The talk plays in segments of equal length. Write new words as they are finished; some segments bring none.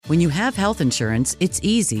When you have health insurance, it's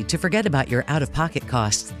easy to forget about your out-of-pocket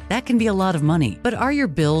costs. That can be a lot of money. But are your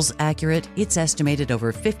bills accurate? It's estimated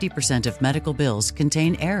over 50% of medical bills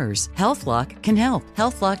contain errors. HealthLock can help.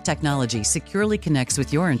 HealthLock technology securely connects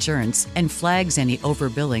with your insurance and flags any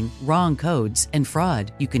overbilling, wrong codes, and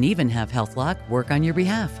fraud. You can even have HealthLock work on your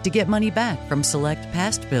behalf to get money back from select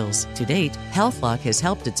past bills. To date, HealthLock has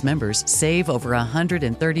helped its members save over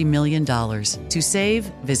 $130 million. To save,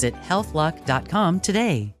 visit healthlock.com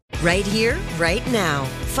today. Right here, right now.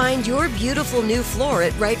 Find your beautiful new floor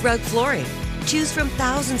at Right Rug Flooring. Choose from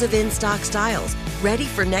thousands of in-stock styles, ready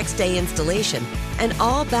for next day installation, and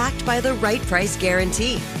all backed by the right price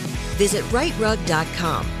guarantee. Visit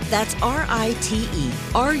rightrug.com. That's RITERUG.com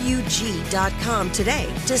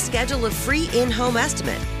today to schedule a free in-home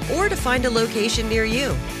estimate or to find a location near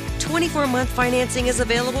you. 24-month financing is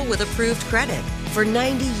available with approved credit. For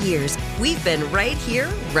 90 years, we've been right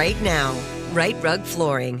here, right now. Right Rug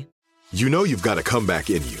Flooring. You know you've got a comeback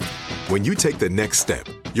in you. When you take the next step,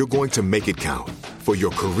 you're going to make it count. For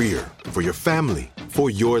your career, for your family, for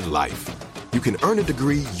your life. You can earn a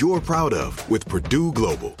degree you're proud of with Purdue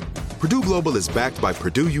Global. Purdue Global is backed by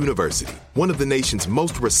Purdue University, one of the nation's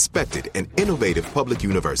most respected and innovative public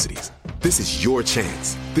universities. This is your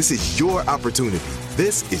chance. This is your opportunity.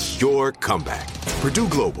 This is your comeback. Purdue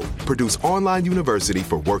Global, Purdue's online university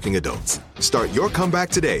for working adults. Start your comeback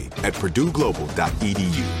today at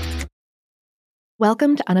purdueglobal.edu.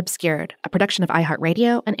 Welcome to Unobscured, a production of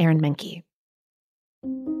iHeartRadio and Aaron Menke.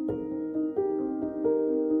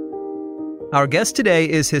 Our guest today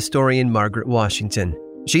is historian Margaret Washington.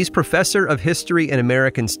 She's professor of history and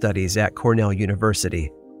American studies at Cornell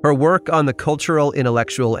University. Her work on the cultural,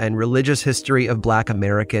 intellectual, and religious history of Black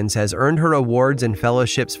Americans has earned her awards and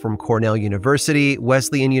fellowships from Cornell University,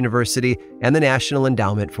 Wesleyan University, and the National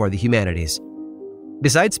Endowment for the Humanities.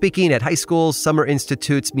 Besides speaking at high schools, summer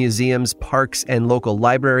institutes, museums, parks, and local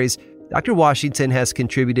libraries, Dr. Washington has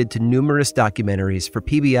contributed to numerous documentaries for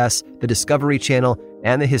PBS, the Discovery Channel,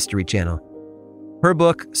 and the History Channel. Her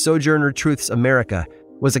book, Sojourner Truth's America,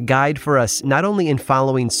 was a guide for us not only in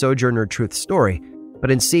following Sojourner Truth's story, but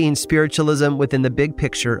in seeing spiritualism within the big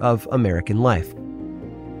picture of American life.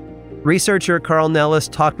 Researcher Carl Nellis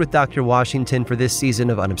talked with Dr. Washington for this season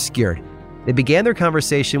of Unobscured. They began their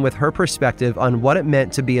conversation with her perspective on what it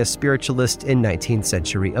meant to be a spiritualist in 19th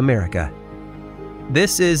century America.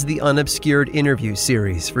 This is the Unobscured interview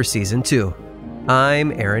series for Season 2.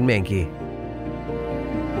 I'm Aaron Menke.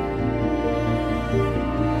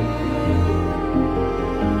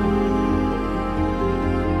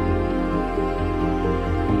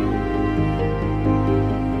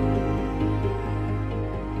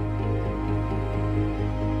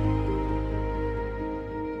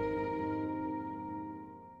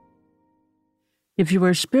 If you were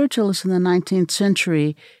a spiritualist in the 19th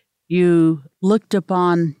century, you looked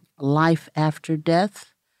upon life after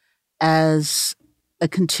death as a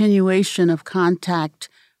continuation of contact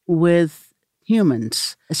with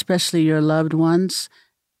humans, especially your loved ones.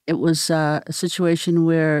 It was a situation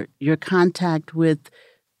where your contact with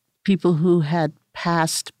people who had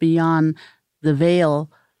passed beyond the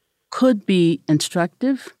veil could be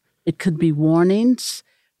instructive, it could be warnings,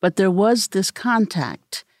 but there was this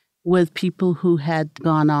contact with people who had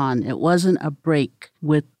gone on. It wasn't a break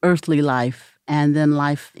with earthly life and then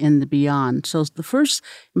life in the beyond. So the first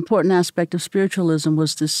important aspect of spiritualism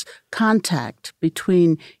was this contact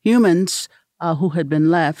between humans who had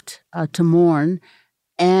been left to mourn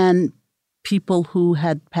and people who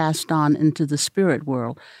had passed on into the spirit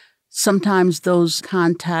world. Sometimes those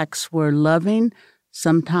contacts were loving,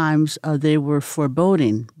 sometimes they were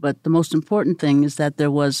foreboding, but the most important thing is that there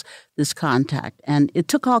was this contact. And it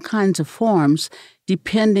took all kinds of forms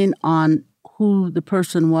depending on who the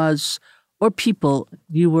person was or people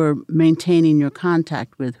you were maintaining your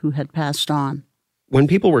contact with who had passed on. When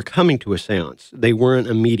people were coming to a seance, they weren't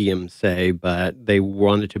a medium, say, but they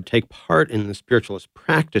wanted to take part in the spiritualist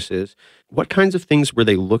practices. What kinds of things were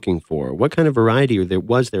they looking for? What kind of variety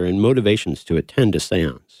was there in motivations to attend a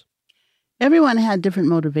seance? Everyone had different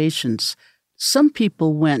motivations. Some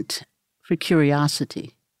people went for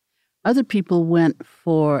curiosity. Other people went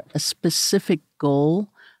for a specific goal.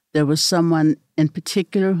 There was someone in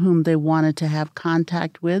particular whom they wanted to have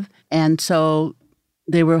contact with, and so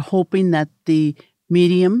they were hoping that the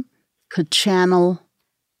medium could channel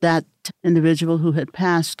that individual who had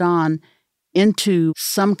passed on into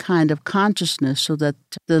some kind of consciousness so that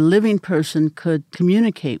the living person could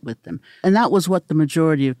communicate with them. And that was what the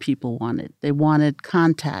majority of people wanted. They wanted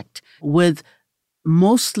contact with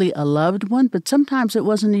mostly a loved one, but sometimes it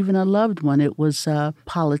wasn't even a loved one. It was a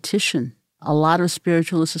politician A lot of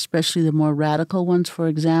spiritualists, especially the more radical ones, for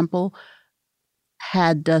example,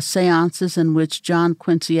 had seances in which John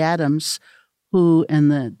Quincy Adams, who in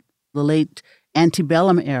the late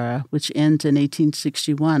antebellum era, which ends in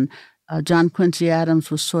 1861, John Quincy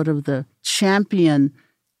Adams was sort of the champion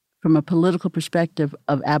from a political perspective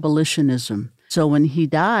of abolitionism. So when he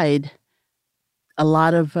died, a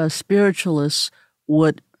lot of spiritualists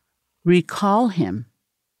would recall him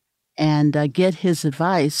and get his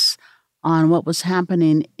advice on what was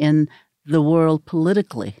happening in the world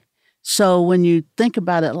politically. So when you think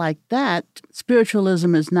about it like that,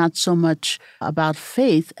 spiritualism is not so much about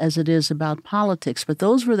faith as it is about politics. But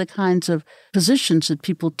those were the kinds of positions that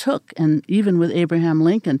people took. And even with Abraham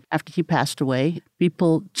Lincoln, after he passed away,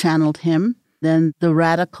 people channeled him. Then the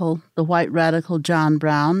white radical John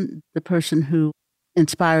Brown, the person who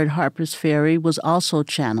inspired Harper's Ferry, was also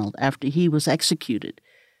channeled after he was executed.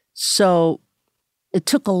 So it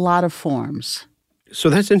took a lot of forms. So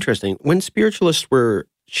that's interesting. When spiritualists were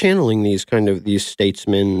channeling these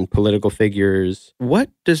statesmen, political figures, what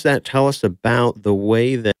does that tell us about the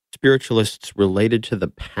way that spiritualists related to the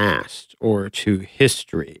past or to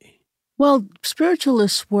history? Well,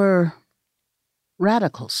 spiritualists were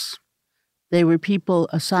radicals. They were people,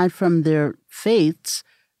 aside from their faiths,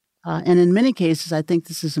 and in many cases, I think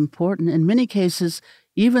this is important, in many cases,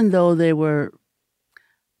 even though they were,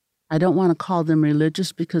 I don't want to call them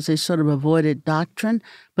religious because they sort of avoided doctrine,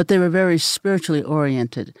 but they were very spiritually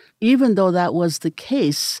oriented. Even though that was the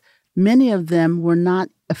case, many of them were not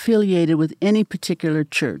affiliated with any particular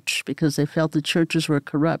church because they felt the churches were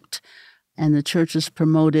corrupt and the churches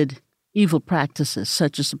promoted evil practices,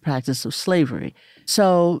 such as the practice of slavery.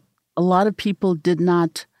 So a lot of people did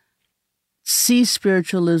not see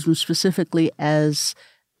spiritualism specifically as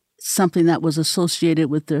something that was associated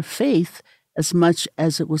with their faith as much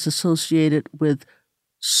as it was associated with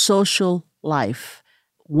social life.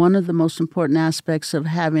 One of the most important aspects of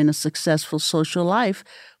having a successful social life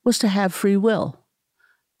was to have free will.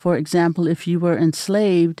 For example, if you were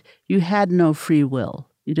enslaved, you had no free will.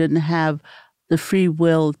 You didn't have the free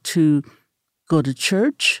will to go to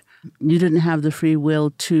church. You didn't have the free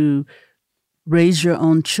will to raise your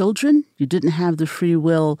own children. You didn't have the free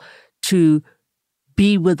will to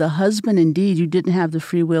be with a husband. Indeed, you didn't have the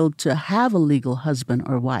free will to have a legal husband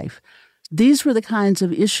or wife. These were the kinds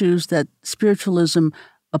of issues that spiritualism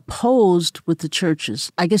opposed with the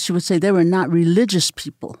churches. I guess you would say they were not religious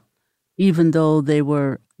people, even though they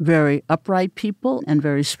were very upright people and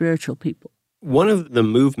very spiritual people. One of the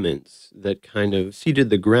movements that kind of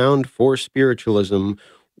seeded the ground for spiritualism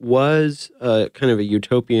was kind of a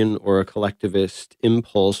utopian or a collectivist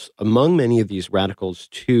impulse among many of these radicals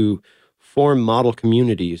to form model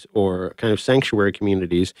communities or kind of sanctuary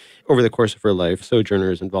communities over the course of her life.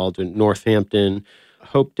 Sojourners involved in Northampton,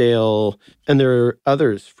 Hopedale, and there are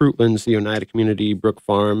others, Fruitlands, the Oneida Community, Brook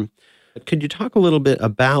Farm. Could you talk a little bit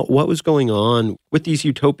about what was going on with these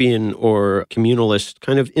utopian or communalist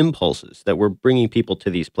kind of impulses that were bringing people to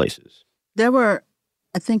these places? There were,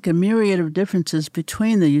 I think, a myriad of differences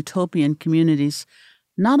between the utopian communities.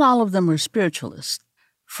 Not all of them were spiritualists.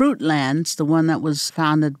 Fruitlands, the one that was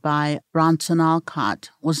founded by Bronson Alcott,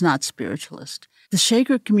 was not spiritualist. The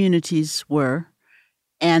Shaker communities were,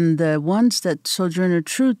 and the ones that Sojourner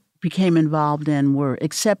Truth became involved in were,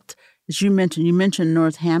 except, as you mentioned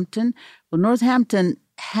Northampton. Well, Northampton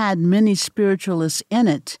had many spiritualists in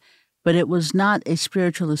it, but it was not a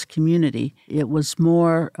spiritualist community. It was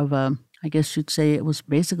more of a, I guess you'd say it was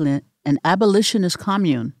basically an abolitionist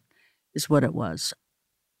commune, is what it was.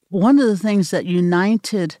 One of the things that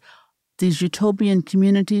united these utopian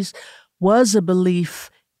communities was a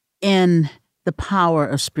belief in the power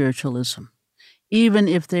of spiritualism, even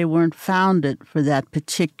if they weren't founded for that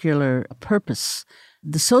particular purpose.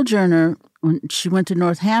 The Sojourner, when she went to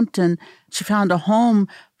Northampton, she found a home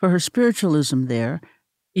for her spiritualism there,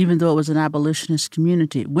 even though it was an abolitionist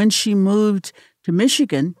community. When she moved to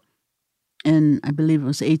Michigan, in, I believe it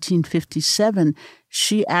was 1857,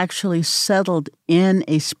 she actually settled in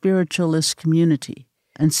a spiritualist community.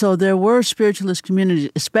 And so there were spiritualist communities,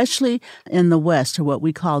 especially in the West, or what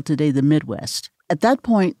we call today the Midwest. At that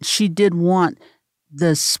point, she did want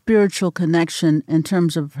the spiritual connection in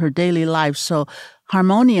terms of her daily life. So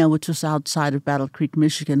Harmonia, which was outside of Battle Creek,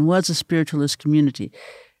 Michigan, was a spiritualist community.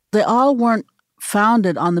 They all weren't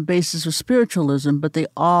founded on the basis of spiritualism, but they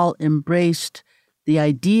all embraced the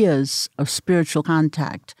ideas of spiritual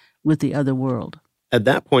contact with the other world. At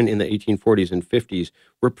that point in the 1840s and 50s,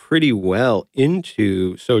 we're pretty well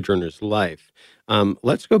into Sojourner's life.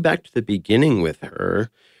 Let's go back to the beginning with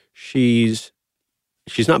her. She's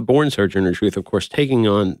not born Sojourner Truth, of course, taking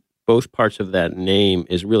on both parts of that name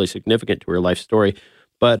is really significant to her life story.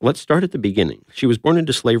 But let's start at the beginning. She was born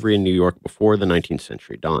into slavery in New York before the 19th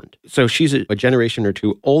century dawned. So she's a generation or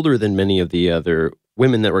two older than many of the other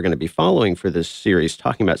women that we're going to be following for this series,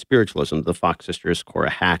 talking about spiritualism, the Fox sisters,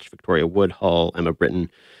 Cora Hatch, Victoria Woodhull, Emma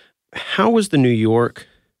Britton. How was the New York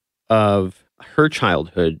of her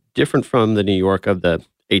childhood different from the New York of the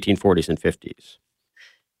 1840s and 50s?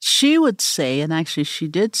 She would say, and actually she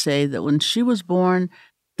did say, that when she was born,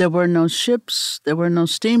 there were no ships, there were no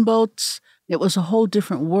steamboats. It was a whole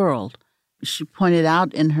different world. She pointed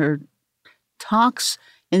out in her talks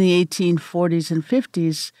in the 1840s and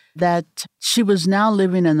 50s that she was now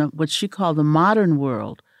living in what she called the modern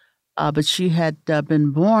world, but she had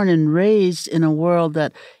been born and raised in a world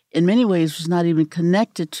that in many ways was not even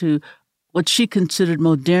connected to what she considered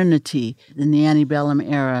modernity in the antebellum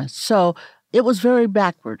era. So it was very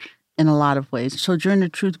backward in a lot of ways. Sojourner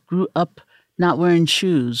Truth grew up not wearing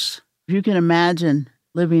shoes. If you can imagine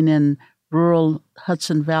living in rural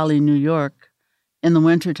Hudson Valley, New York in the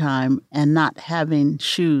wintertime and not having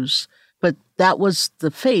shoes. But that was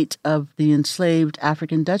the fate of the enslaved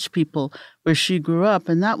African Dutch people where she grew up,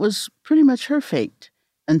 and that was pretty much her fate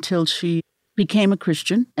until she became a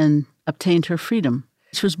Christian and obtained her freedom.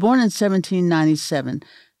 She was born in 1797.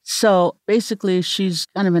 So basically, she's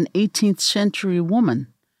kind of an 18th century woman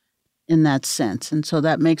in that sense. And so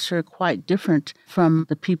that makes her quite different from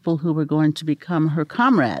the people who were going to become her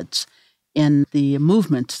comrades in the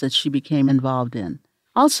movements that she became involved in.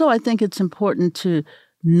 Also, I think it's important to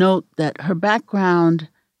note that her background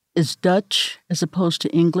is Dutch as opposed to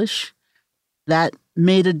English. That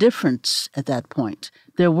made a difference at that point.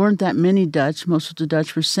 There weren't that many Dutch. Most of the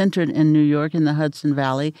Dutch were centered in New York in the Hudson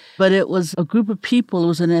Valley, but it was a group of people, it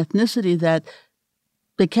was an ethnicity that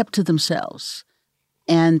they kept to themselves.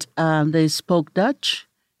 And they spoke Dutch.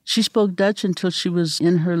 She spoke Dutch until she was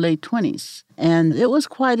in her late 20s. And it was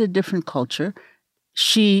quite a different culture.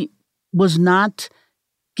 She was not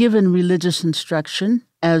given religious instruction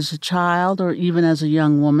as a child or even as a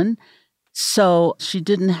young woman. So she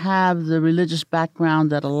didn't have the religious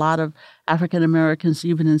background that a lot of African Americans,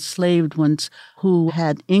 even enslaved ones who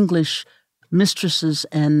had English mistresses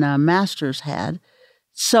and masters had.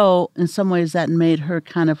 So in some ways that made her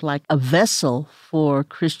kind of like a vessel for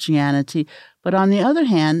Christianity. But on the other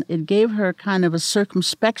hand, it gave her kind of a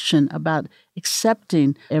circumspection about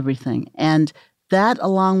accepting everything. And that,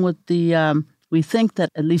 along with the, we think that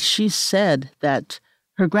at least she said that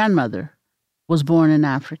her grandmother was born in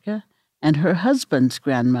Africa and her husband's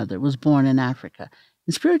grandmother was born in Africa.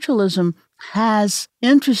 And spiritualism has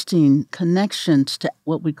interesting connections to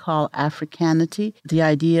what we call Africanity. The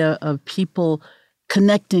idea of people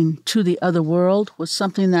connecting to the other world was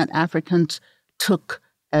something that Africans took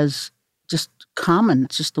as just common,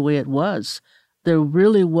 just the way it was. There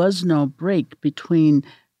really was no break between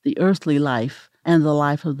the earthly life and the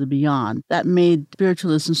life of the beyond. That made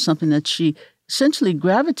spiritualism something that she essentially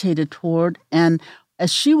gravitated toward, and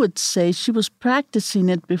as she would say, she was practicing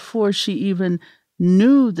it before she even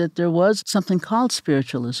knew that there was something called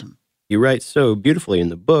spiritualism. You write so beautifully in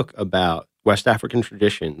the book about West African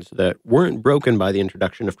traditions that weren't broken by the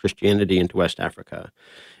introduction of Christianity into West Africa,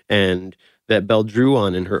 and that Belle drew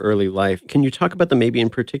on in her early life. Can you talk about them maybe in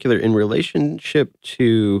particular in relationship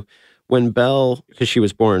to when Belle, because she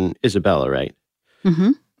was born Isabella, right?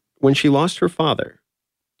 Mm-hmm. When she lost her father,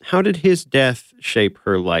 how did his death shape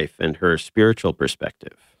her life and her spiritual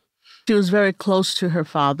perspective? She was very close to her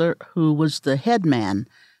father, who was the head man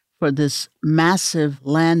for this massive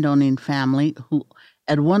landowning family who,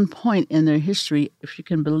 at one point in their history, if you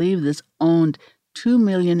can believe this, owned 2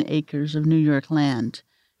 million acres of New York land.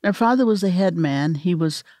 Her father was the head man. He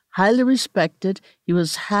was highly respected. He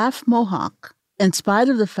was half Mohawk, in spite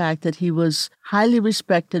of the fact that he was highly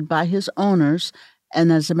respected by his owners.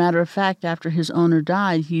 And as a matter of fact, after his owner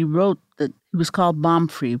died, he wrote that he was called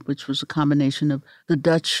bomb-free, which was a combination of the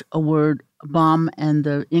Dutch word bomb and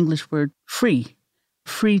the English word free.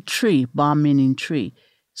 Free tree, bomb meaning tree.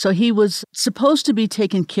 So he was supposed to be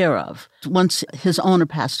taken care of once his owner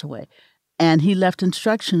passed away. And he left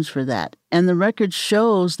instructions for that. And the record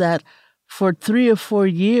shows that for 3 or 4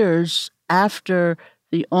 years after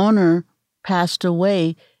the owner passed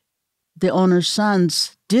away, the owner's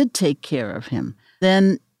sons did take care of him.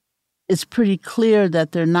 Then it's pretty clear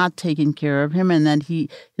that they're not taking care of him and that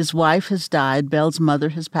his wife has died. Belle's mother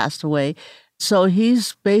has passed away. So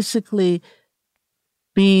he's basically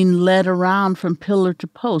being led around from pillar to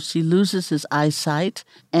post. He loses his eyesight,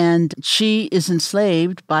 and she is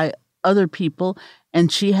enslaved by other people,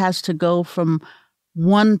 and she has to go from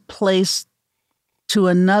one place to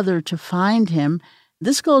another to find him.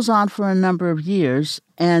 This goes on for a number of years,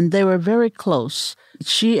 and they were very close.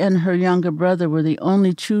 She and her younger brother were the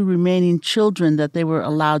only two remaining children that they were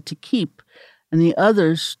allowed to keep, and the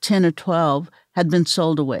others, 10 or 12, had been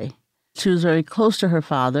sold away. She was very close to her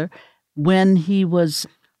father. When he was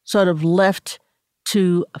sort of left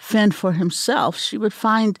to fend for himself, she would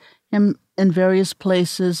find him in various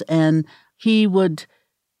places, and he would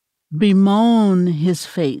bemoan his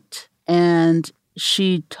fate. And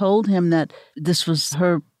she told him that this was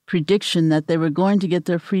her prediction, that they were going to get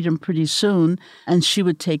their freedom pretty soon, and she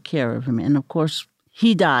would take care of him. And of course,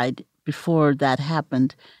 he died before that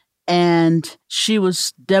happened, and she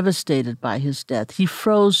was devastated by his death. He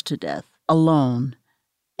froze to death alone.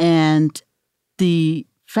 And the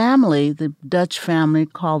family, the Dutch family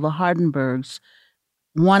called the Hardenbergs,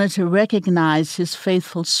 wanted to recognize his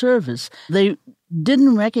faithful service. They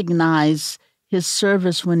didn't recognize his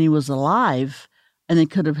service when he was alive, and it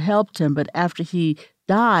could have helped him, but after he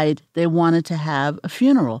died, they wanted to have a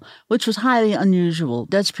funeral, which was highly unusual.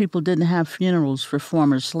 Dutch people didn't have funerals for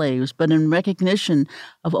former slaves, but in recognition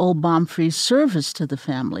of old Baumfrie's service to the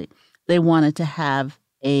family, they wanted to have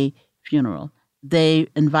a funeral. They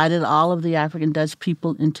invited all of the African Dutch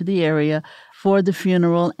people into the area for the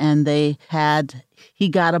funeral, and he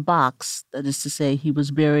got a box. That is to say, he was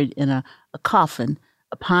buried in a coffin,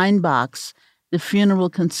 a pine box. The funeral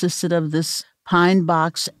consisted of this pine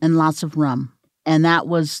box and lots of rum. And that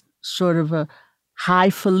was sort of a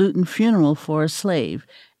highfalutin funeral for a slave.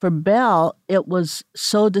 For Belle, it was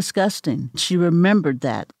so disgusting. She remembered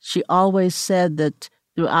that. She always said that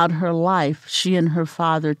throughout her life, she and her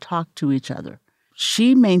father talked to each other.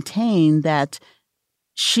 She maintained that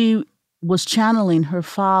she was channeling her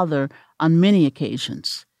father on many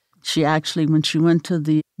occasions. She actually, when she went to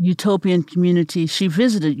the utopian community, she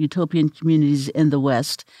visited utopian communities in the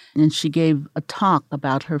West, and she gave a talk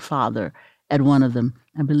about her father at one of them.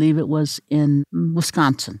 I believe it was in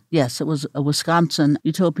Wisconsin. Yes, it was a Wisconsin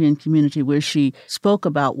utopian community where she spoke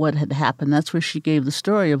about what had happened. That's where she gave the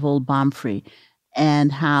story of old Baumfrie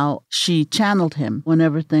and how she channeled him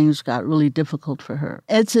whenever things got really difficult for her.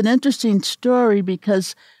 It's an interesting story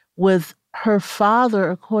because with her father,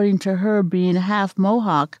 according to her, being half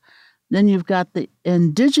Mohawk, then you've got the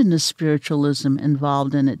indigenous spiritualism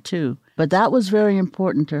involved in it too. But that was very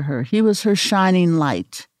important to her. He was her shining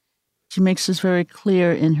light. She makes this very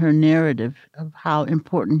clear in her narrative of how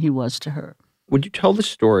important he was to her. Would you tell the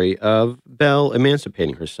story of Belle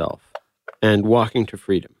emancipating herself and walking to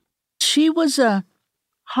freedom? She was a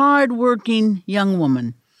hard-working young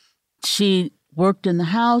woman. She worked in the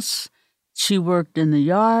house. She worked in the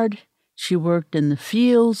yard. She worked in the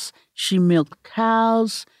fields. She milked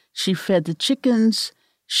cows. She fed the chickens.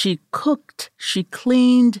 She cooked. She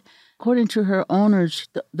cleaned. According to her owners,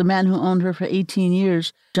 the man who owned her for 18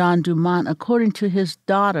 years, John Dumont, according to his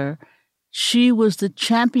daughter, she was the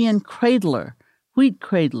champion cradler, wheat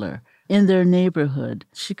cradler in their neighborhood.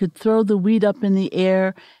 She could throw the wheat up in the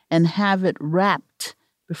air and have it wrapped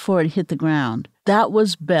before it hit the ground. That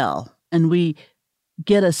was Belle, and we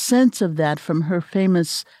get a sense of that from her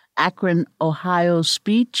famous Akron, Ohio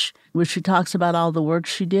speech, where she talks about all the work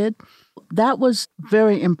she did. That was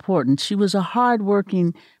very important. She was a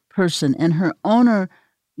hardworking person, and her owner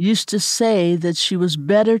used to say that she was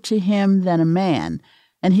better to him than a man,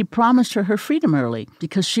 and he promised her freedom early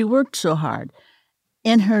because she worked so hard.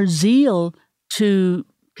 In her zeal to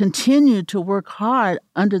continue to work hard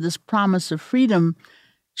under this promise of freedom,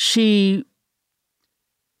 she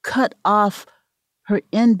cut off her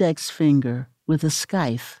index finger with a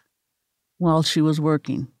scythe while she was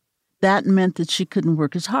working. That meant that she couldn't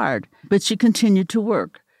work as hard, but she continued to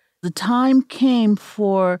work. The time came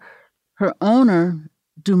for her owner,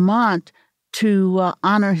 Dumont, to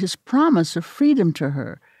honor his promise of freedom to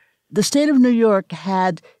her. The state of New York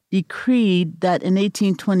had decreed that in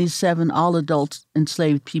 1827 all adult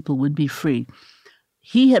enslaved people would be free.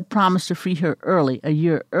 He had promised to free her early, a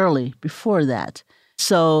year early before that.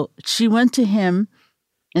 So she went to him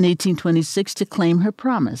in 1826 to claim her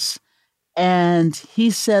promise. And he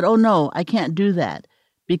said, "Oh, no, I can't do that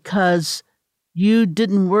because you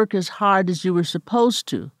didn't work as hard as you were supposed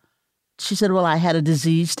to." She said, "Well, I had a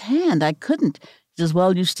diseased hand. I couldn't." He says,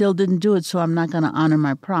 "Well, you still didn't do it, so I'm not going to honor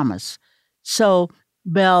my promise." So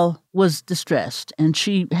Belle was distressed, and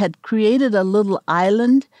she had created a little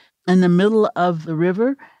island in the middle of the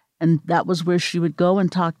river, and that was where she would go and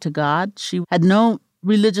talk to God. She had no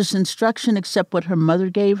religious instruction except what her mother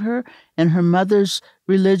gave her, and her mother's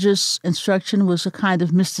religious instruction was a kind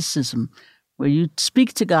of mysticism, where you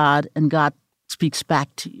speak to God and God speaks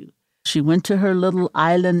back to you. She went to her little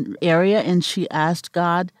island area and she asked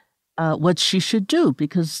God what she should do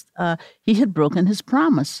because he had broken his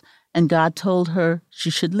promise, and God told her she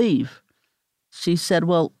should leave. She said,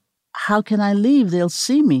 well, how can I leave? They'll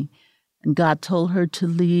see me. And God told her to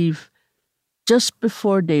leave just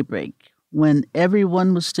before daybreak when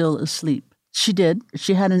everyone was still asleep. She did.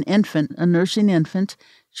 She had an infant, a nursing infant.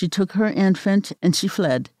 She took her infant and she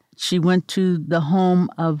fled. She went to the home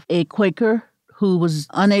of a Quaker who was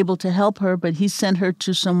unable to help her, but he sent her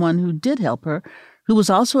to someone who did help her, who was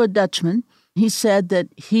also a Dutchman. He said that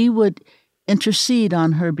he would intercede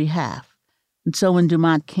on her behalf. And so when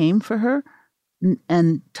Dumont came for her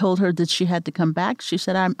and told her that she had to come back, she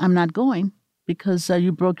said, I'm not going because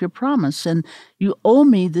you broke your promise and you owe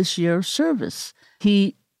me this year of service.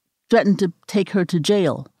 He threatened to take her to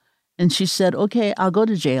jail. And she said, okay, I'll go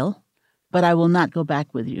to jail, but I will not go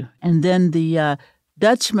back with you. And then the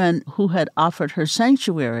Dutchman who had offered her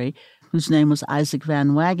sanctuary, whose name was Isaac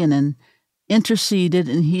van Wagenen, interceded,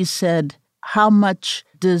 and he said, how much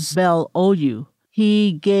does Belle owe you?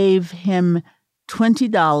 He gave him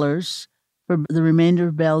 $20 for the remainder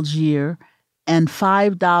of Belle's year and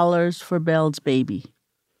 $5 for Belle's baby.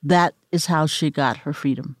 That is how she got her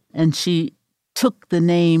freedom. And she took the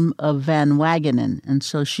name of Van Wagenen, and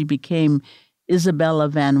so she became Isabella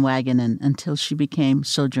Van Wagenen until she became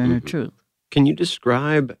Sojourner Truth. Can you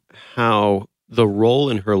describe how the role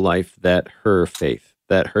in her life that her faith,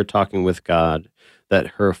 that her talking with God, that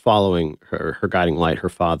her following her guiding light, her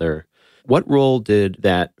father, what role did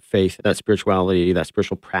that faith, that spirituality, that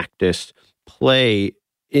spiritual practice play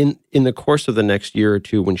in the course of the next year or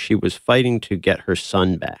two when she was fighting to get her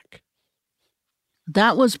son back?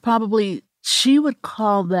 That was probably, she would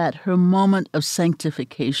call that her moment of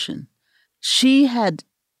sanctification. She had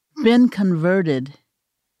been converted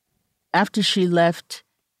after she left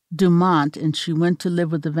Dumont and she went to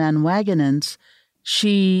live with the Van Wagenens.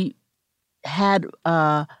 She had,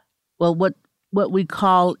 what we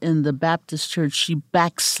call in the Baptist church, she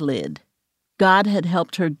backslid. God had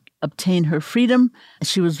helped her obtain her freedom.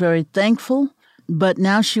 She was very thankful, but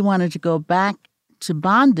now she wanted to go back to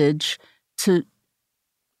bondage to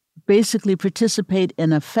basically participate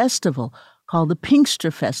in a festival called the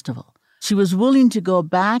Pinkster Festival. She was willing to go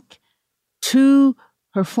back to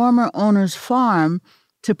her former owner's farm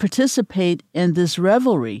to participate in this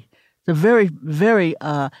revelry. It's a very, very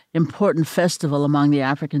important festival among the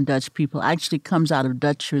African Dutch people. Actually comes out of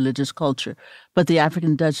Dutch religious culture, but the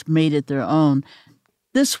African Dutch made it their own.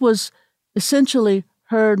 This was essentially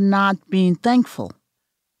her not being thankful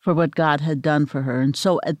for what God had done for her. And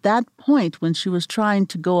so at that point, when she was trying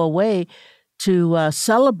to go away to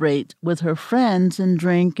celebrate with her friends and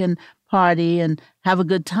drink and party and have a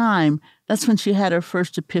good time, that's when she had her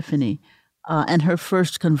first epiphany and her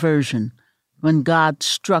first conversion, when God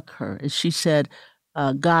struck her. As she said,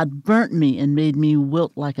 God burnt me and made me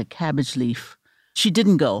wilt like a cabbage leaf. She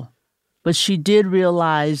didn't go, but she did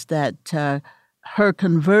realize that her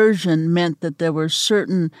conversion meant that there were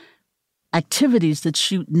certain activities that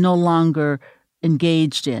she no longer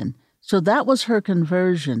engaged in. So that was her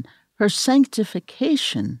conversion. Her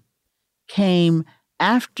sanctification came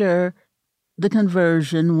after the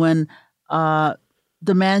conversion when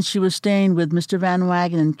the man she was staying with, Mr. Van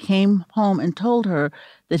Wagenen, came home and told her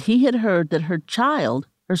that he had heard that her child,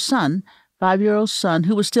 her son, 5-year-old son,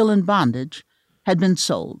 who was still in bondage, had been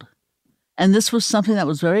sold. And this was something that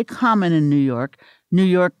was very common in New York. New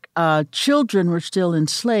York children were still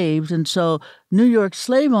enslaved, and so New York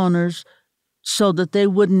slave owners, so that they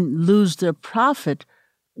wouldn't lose their profit,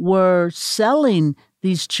 were selling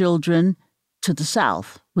these children to the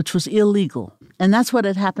South, which was illegal. And that's what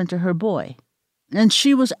had happened to her boy. And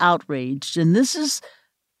she was outraged. And this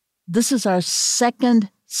is our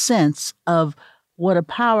second sense of what a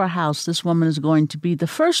powerhouse this woman is going to be. The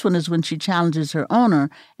first one is when she challenges her owner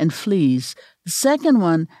and flees. The second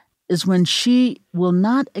one is when she will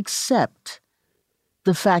not accept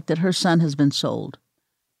the fact that her son has been sold.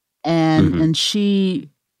 And she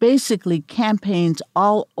basically campaigns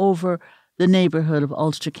all over the neighborhood of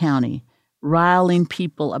Ulster County, riling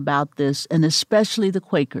people about this, and especially the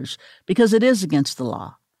Quakers, because it is against the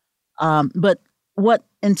law. But what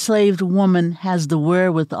enslaved woman has the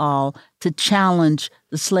wherewithal to challenge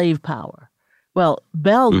the slave power? Well,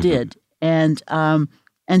 Belle did, and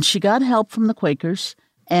she got help from the Quakers,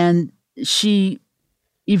 and she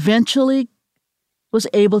eventually was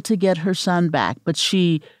able to get her son back, but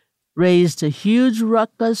she raised a huge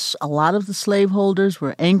ruckus. A lot of the slaveholders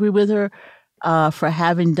were angry with her for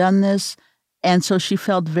having done this, and so she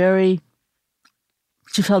felt very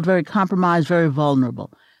compromised, very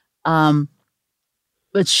vulnerable.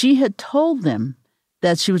 But she had told them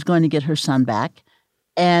that she was going to get her son back,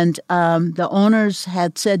 And the owners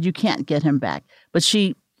had said, you can't get him back. But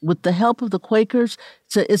she, with the help of the Quakers,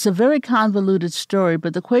 it's a very convoluted story,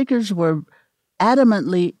 but the Quakers were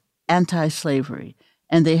adamantly anti-slavery.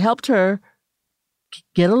 And they helped her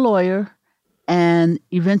get a lawyer and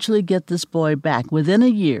eventually get this boy back. Within a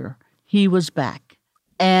year, he was back.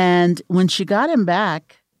 And when she got him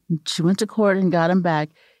back, she went to court and got him back,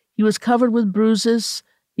 he was covered with bruises.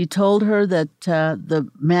 He told her that the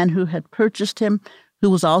man who had purchased him, who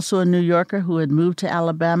was also a New Yorker who had moved to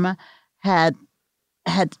Alabama, had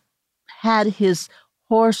his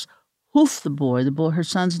horse hoof the boy. Her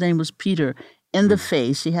son's name was Peter, in the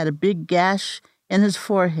face. He had a big gash in his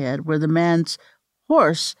forehead where the man's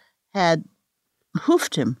horse had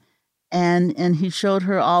hoofed him, and he showed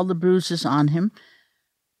her all the bruises on him.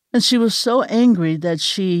 And she was so angry that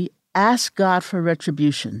she asked God for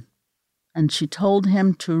retribution, and she told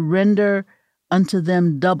him to render unto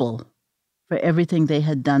them double for everything they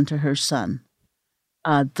had done to her son.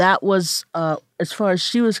 That was, as far as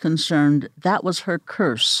she was concerned, that was her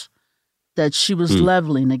curse that she was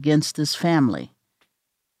leveling against this family.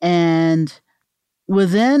 And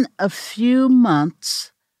within a few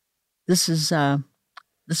months, this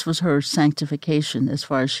was her sanctification as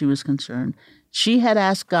far as she was concerned. She had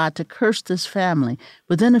asked God to curse this family.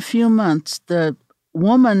 Within a few months, the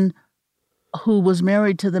woman who was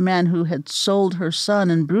married to the man who had sold her son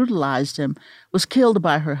and brutalized him was killed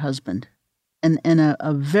by her husband in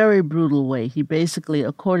a very brutal way. He basically,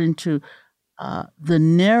 according to the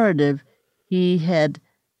narrative, he had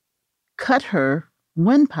cut her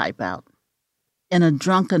windpipe out in a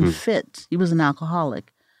drunken fit. He was an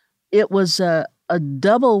alcoholic. It was a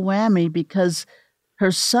double whammy because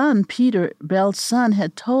her son, Peter, Belle's son,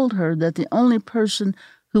 had told her that the only person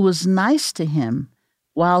who was nice to him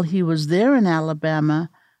while he was there in Alabama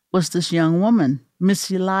was this young woman, Miss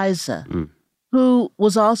Eliza, who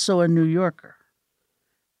was also a New Yorker.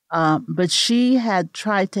 But she had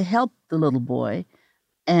tried to help the little boy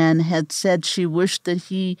and had said she wished that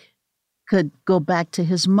he could go back to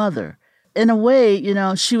his mother. In a way,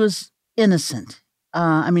 she was innocent.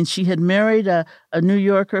 She had married a New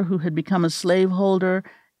Yorker who had become a slaveholder,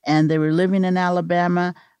 and they were living in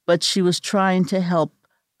Alabama, but she was trying to help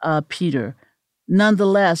Peter.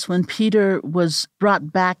 Nonetheless, when Peter was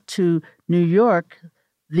brought back to New York,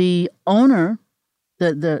 the owner,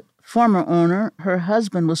 the former owner, her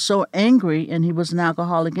husband, was so angry, and he was an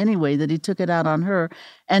alcoholic anyway, that he took it out on her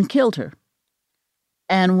and killed her.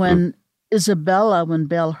 And when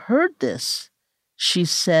Belle heard this, she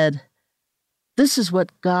said, "This is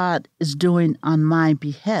what God is doing on my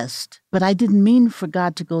behest, but I didn't mean for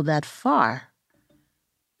God to go that far."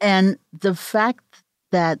 And the fact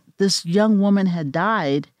that this young woman had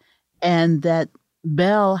died and that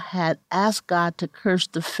Belle had asked God to curse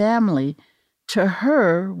the family, to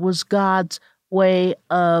her was God's way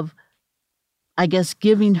of, I guess,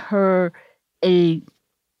 giving her a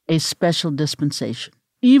special dispensation.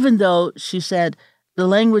 Even though she said, the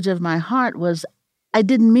language of my heart was, I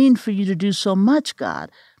didn't mean for you to do so much,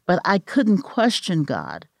 God, but I couldn't question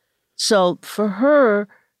God. So for her,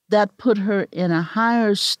 that put her in a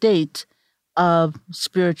higher state of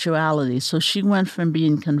spirituality. So she went from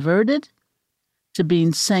being converted to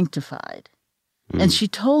being sanctified. And she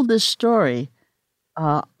told this story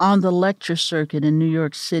on the lecture circuit in New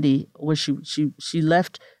York City, where she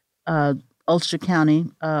left Ulster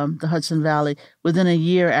County, the Hudson Valley, within a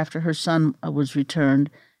year after her son was returned.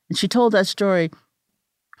 And she told that story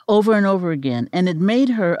over and over again, and it made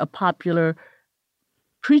her a popular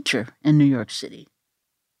preacher in New York City,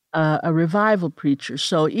 a revival preacher.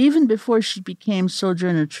 So even before she became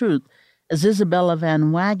Sojourner Truth, as Isabella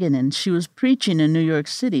Van Wagenen, she was preaching in New York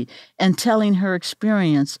City and telling her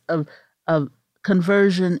experience of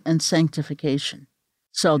conversion and sanctification.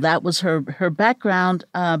 So that was her background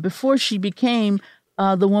before she became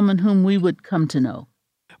the woman whom we would come to know.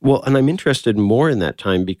 Well, and I'm interested more in that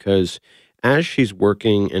time because as she's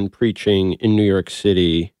working and preaching in New York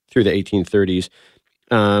City through the 1830s,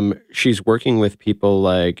 she's working with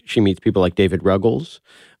she meets people like David Ruggles,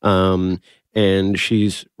 and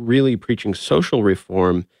she's really preaching social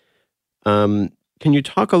reform. Can you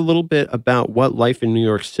talk a little bit about what life in New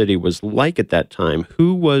York City was like at that time?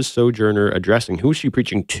 Who was Sojourner addressing? Who was she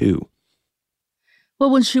preaching to?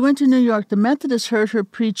 Well, when she went to New York, the Methodists heard her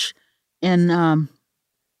preach in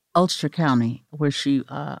Ulster County, where she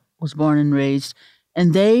was born and raised,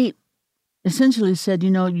 and they essentially said,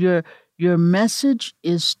 your message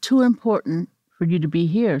is too important for you to be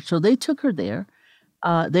here. So they took her there.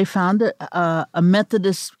 They found a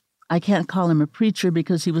Methodist. I can't call him a preacher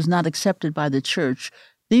because he was not accepted by the church.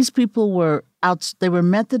 These people were they were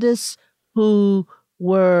Methodists who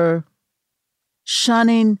were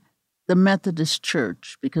shunning the Methodist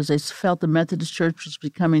Church because they felt the Methodist Church was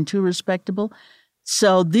becoming too respectable.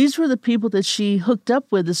 So these were the people that she hooked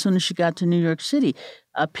up with as soon as she got to New York City,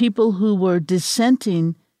 people who were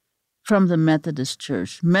dissenting from the Methodist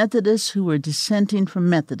Church, Methodists who were dissenting from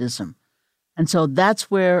Methodism. And so that's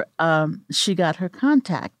where she got her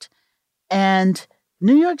contact. And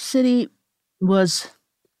New York City was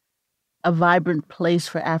a vibrant place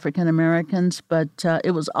for African Americans, but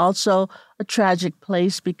it was also a tragic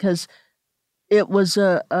place because it was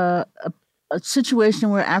a situation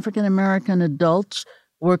where African American adults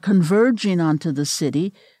were converging onto the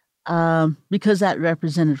city because that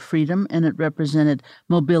represented freedom and it represented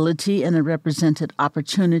mobility and it represented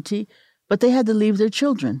opportunity, but they had to leave their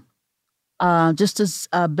children. Just as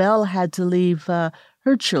Belle had to leave her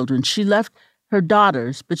children. She left her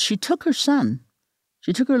daughters, but she took her son.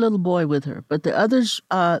 She took her little boy with her, but the others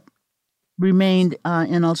remained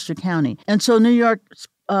in Ulster County. And so New York's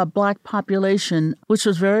Black population, which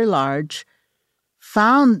was very large,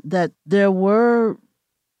 found that there were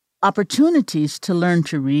opportunities to learn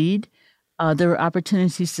to read. There were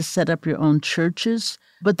opportunities to set up your own churches,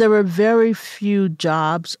 but there were very few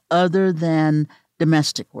jobs other than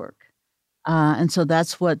domestic work. And so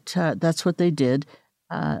that's what they did.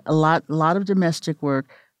 A lot of domestic work,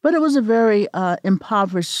 but it was a very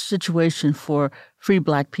impoverished situation for free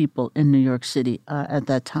Black people in New York City at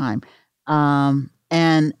that time.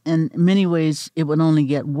 And in many ways, it would only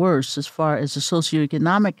get worse as far as the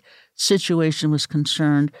socioeconomic situation was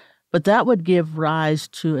concerned. But that would give rise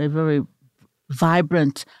to a very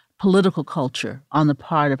vibrant political culture on the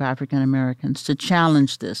part of African Americans to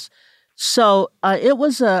challenge this. So it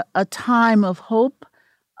was a time of hope,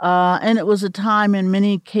 and it was a time in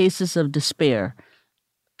many cases of despair.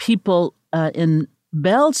 People in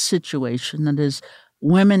Belle's situation, that is,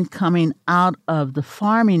 women coming out of the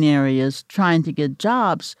farming areas trying to get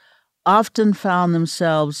jobs, often found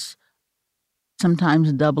themselves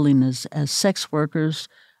sometimes doubling as sex workers.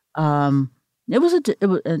 It was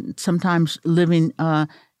sometimes living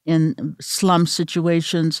in slum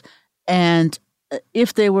situations, and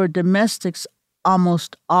if they were domestics,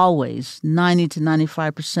 almost always, 90 to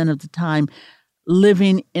 95% of the time,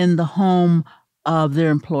 living in the home of their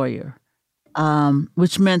employer,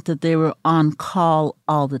 which meant that they were on call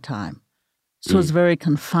all the time. So it's a very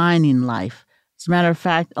confining life. As a matter of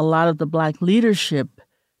fact, a lot of the Black leadership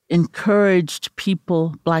encouraged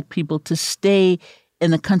Black people to stay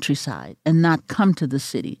in the countryside and not come to the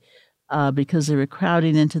city because they were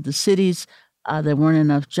crowding into the cities. There weren't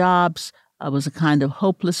enough jobs. It was a kind of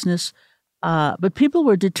hopelessness. But people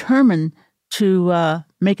were determined to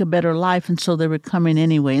make a better life, and so they were coming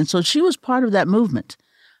anyway. And so she was part of that movement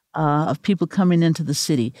of people coming into the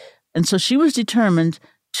city. And so she was determined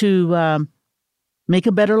to make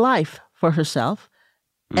a better life for herself.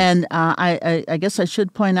 And I guess I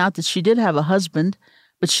should point out that she did have a husband,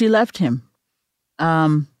 but she left him.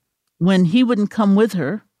 When he wouldn't come with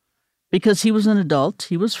her, because he was an adult,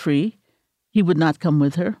 he was free, he would not come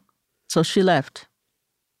with her. So she left.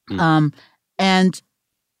 And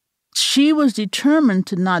she was determined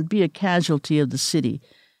to not be a casualty of the city.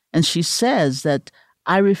 And she says that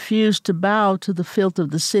I refused to bow to the filth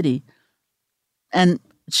of the city. And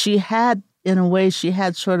she had, in a way,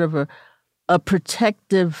 sort of a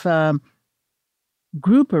protective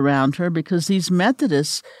group around her because these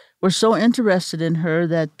Methodists were so interested in her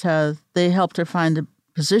that they helped her find a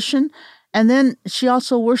position. And then she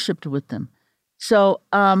also worshiped with them. So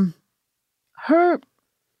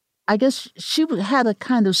I guess she had a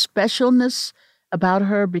kind of specialness about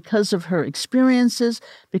her because of her experiences,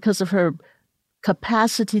 because of her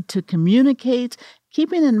capacity to communicate,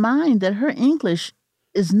 keeping in mind that her English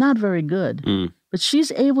is not very good, but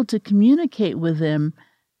she's able to communicate with them,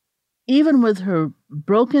 even with her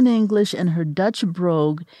broken English and her Dutch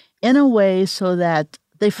brogue, in a way so that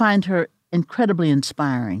they find her incredibly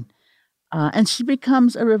inspiring. And she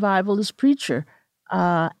becomes a revivalist preacher.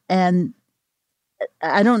 And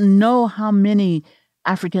I don't know how many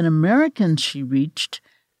African Americans she reached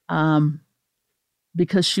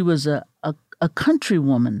because she was a country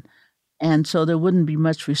woman. And so there wouldn't be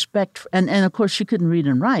much respect. And of course, she couldn't read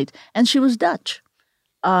and write. And she was Dutch.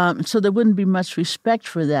 So there wouldn't be much respect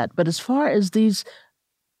for that. But as far as these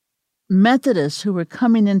Methodists who were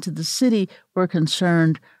coming into the city were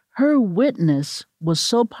concerned, her witness was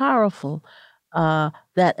so powerful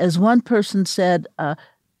that, as one person said,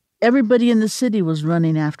 everybody in the city was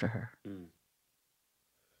running after her.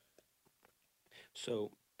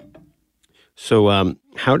 So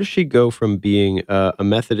how does she go from being a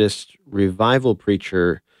Methodist revival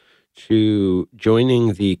preacher to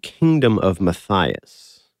joining the Kingdom of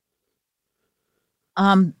Matthias?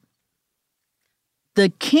 The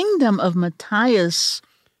Kingdom of Matthias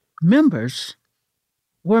members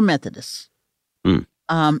were Methodists.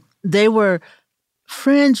 They were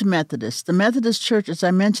fringe Methodists. The Methodist Church, as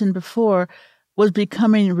I mentioned before, was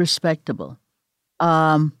becoming respectable.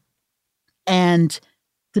 And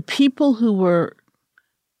the people who were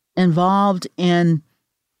involved in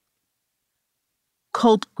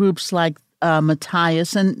cult groups like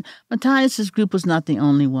Matthias, and Matthias's group was not the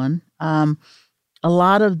only one. A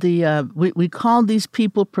lot of we called these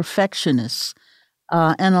people perfectionists,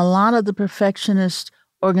 and a lot of the perfectionist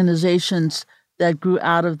organizations that grew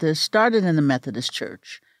out of this started in the Methodist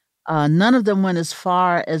Church. None of them went as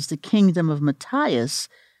far as the Kingdom of Matthias,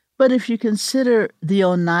 but if you consider the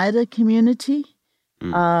Oneida community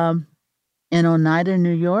in Oneida,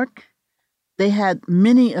 New York, they had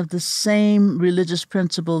many of the same religious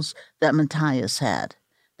principles that Matthias had.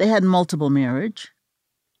 They had multiple marriage,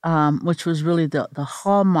 which was really the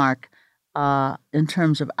hallmark in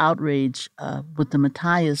terms of outrage with the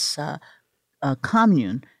Matthias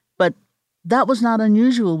commune. But that was not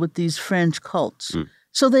unusual with these fringe cults.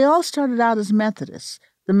 So they all started out as Methodists.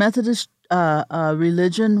 The Methodist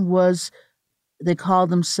religion was, they called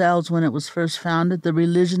themselves when it was first founded, the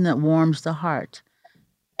religion that warms the heart.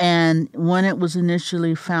 And when it was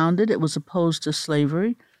initially founded, it was opposed to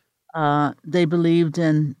slavery. They believed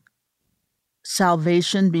in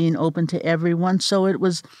salvation being open to everyone. So it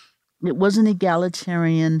was an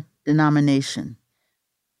egalitarian denomination.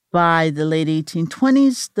 By the late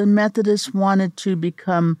 1820s, the Methodists wanted to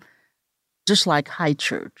become just like High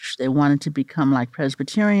Church. They wanted to become like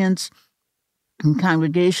Presbyterians and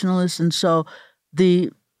Congregationalists. And so the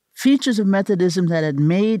features of Methodism that had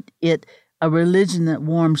made it a religion that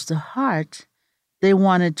warms the heart, they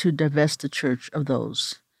wanted to divest the church of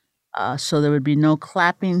those. So there would be no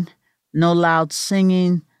clapping, no loud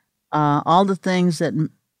singing, all the things that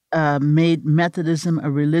made Methodism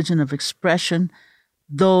a religion of expression,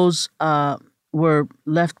 those were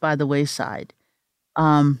left by the wayside.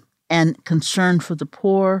 And concern for the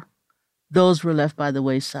poor, those were left by the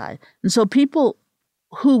wayside. And so people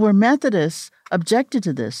who were Methodists objected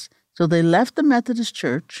to this. So they left the Methodist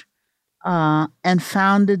Church and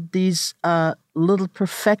founded these little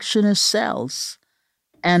perfectionist cells.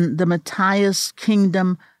 And the Matthias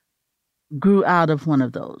kingdom grew out of one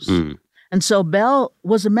of those. And so Belle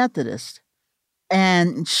was a Methodist.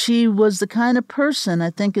 And she was the kind of person,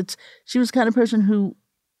 she was the kind of person who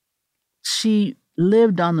she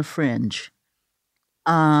lived on the fringe.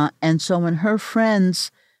 And so when her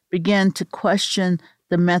friends began to question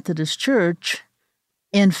the Methodist Church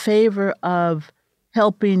in favor of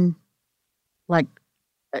helping like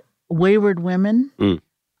wayward women,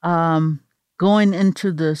 going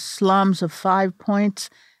into the slums of 5 Points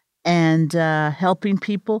and helping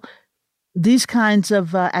people, these kinds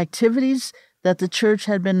of activities that the church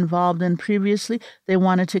had been involved in previously, they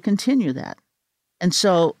wanted to continue that. And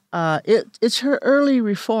so it's her early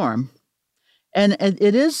reform. And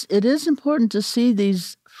it is important to see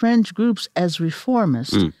these fringe groups as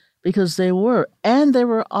reformists because they were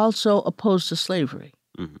also opposed to slavery.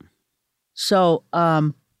 So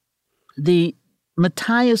the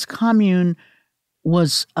Matthias commune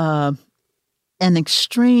was an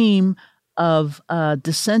extreme of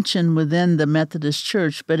dissension within the Methodist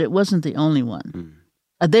Church, but it wasn't the only one.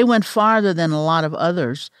 They went farther than a lot of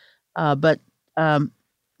others, but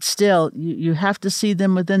still, you have to see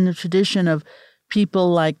them within the tradition of people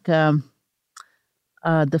like the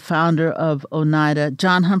founder of Oneida,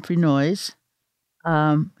 John Humphrey Noyes.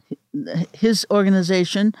 His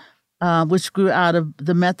organization, which grew out of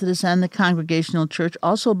the Methodist and the Congregational Church,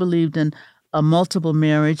 also believed in a multiple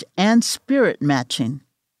marriage and spirit matching.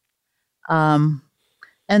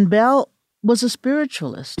 And Belle was a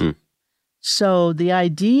spiritualist. So the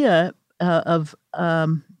idea of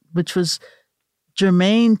which was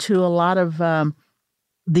germane to a lot of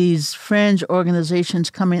these fringe organizations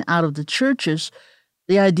coming out of the churches,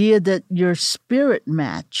 the idea that your spirit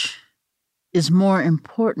match is more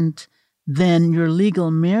important than your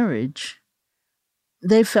legal marriage,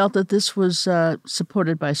 they felt that this was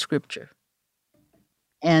supported by Scripture.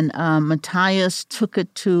 And Matthias took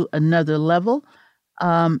it to another level,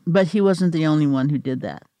 but he wasn't the only one who did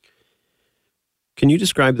that. Can you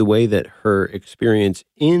describe the way that her experience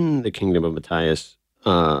in the Kingdom of Matthias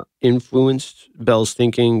influenced Belle's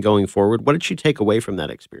thinking going forward? What did she take away from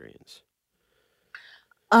that experience?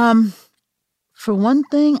 For one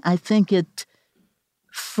thing, I think it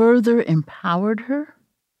further empowered her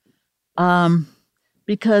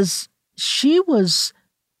because she was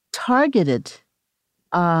targeted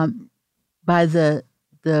by the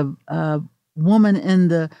woman in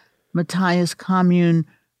the Matthias commune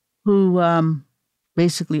who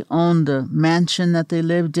basically owned the mansion that they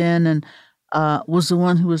lived in and was the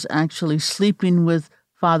one who was actually sleeping with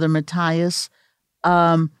Father Matthias.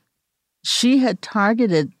 She had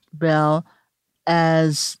targeted Bell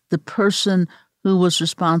as the person who was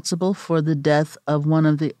responsible for the death of one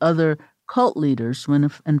of the other cult leaders when,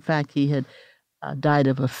 in fact, he had died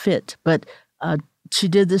of a fit. But she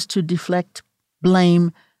did this to deflect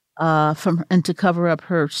blame and to cover up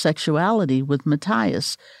her sexuality with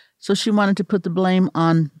Matthias. So she wanted to put the blame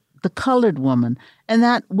on the colored woman. And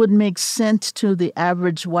that would make sense to the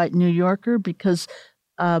average white New Yorker because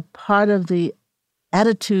part of the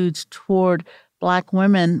attitudes toward Black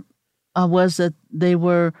women was that they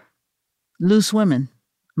were loose women.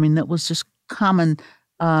 I mean, that was just common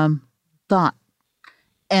thought.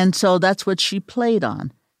 And so that's what she played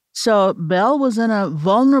on. So Belle was in a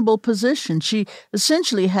vulnerable position. She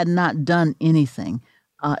essentially had not done anything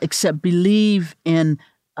except believe in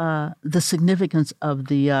the significance of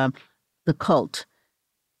the cult.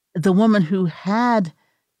 The woman who had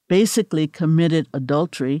basically committed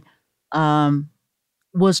adultery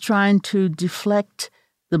was trying to deflect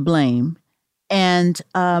the blame. And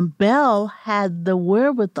Belle had the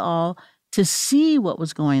wherewithal to see what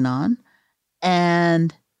was going on.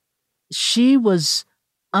 And she was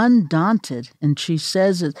undaunted. And she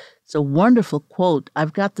says, it's a wonderful quote,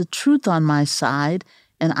 "I've got the truth on my side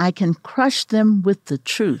and I can crush them with the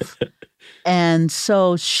truth." And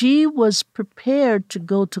so she was prepared to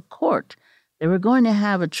go to court. They were going to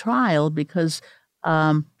have a trial because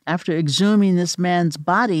after exhuming this man's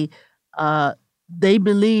body, they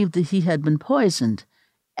believed that he had been poisoned.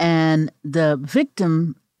 And the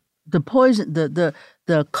victim, the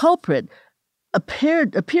culprit,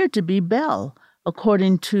 appeared to be Belle,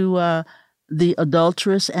 according to the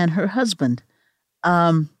adulteress and her husband.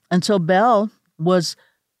 And so Belle was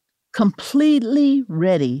completely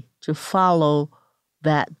ready to follow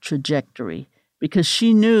that trajectory because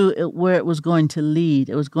she knew where it was going to lead.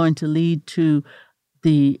 It was going to lead to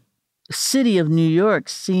the city of New York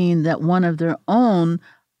seeing that one of their own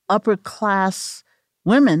upper-class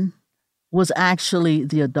women was actually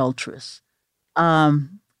the adulteress.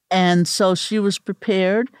 And so she was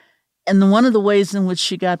prepared. And one of the ways in which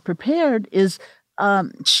she got prepared is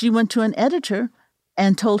she went to an editor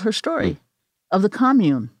and told her story of the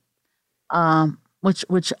commune,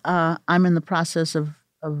 which I'm in the process of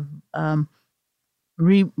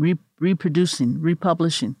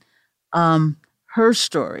republishing her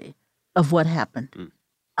story of what happened.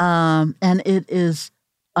 And it is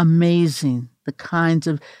amazing, the kinds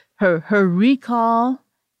of, her recall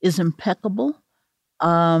is impeccable,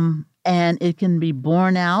 and it can be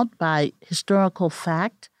borne out by historical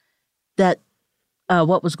fact that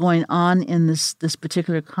what was going on in this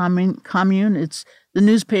particular commune. It's the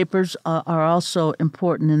newspapers are also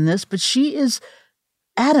important in this, but she is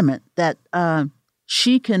adamant that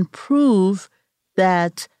she can prove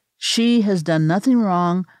that she has done nothing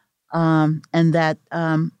wrong, and that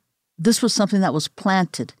this was something that was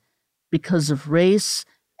planted because of race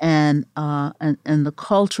and the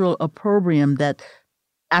cultural opprobrium that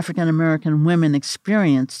African American women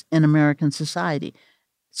experience in American society.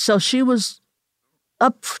 So she was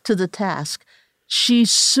up to the task. She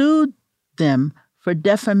sued them for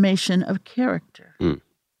defamation of character.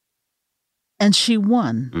 And she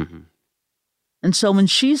won. Mm-hmm. And so when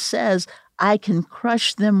she says, "I can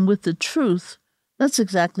crush them with the truth," that's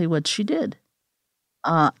exactly what she did.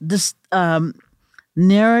 This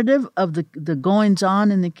narrative of the goings-on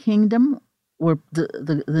in the kingdom, where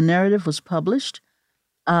the narrative was published,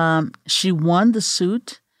 she won the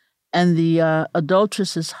suit, and the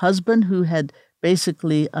adulteress's husband, who had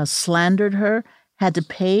basically slandered her, had to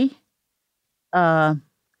pay, I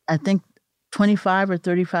think, $25 or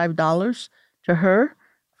 $35 to her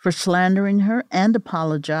for slandering her and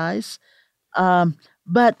apologize.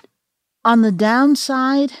 But on the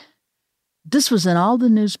downside, this was in all the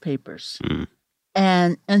newspapers.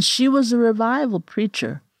 And she was a revival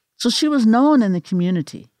preacher. So she was known in the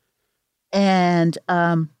community. And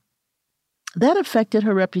that affected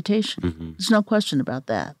her reputation. Mm-hmm. There's no question about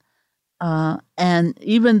that. And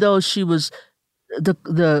even though she was,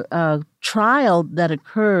 the trial that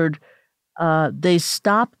occurred, they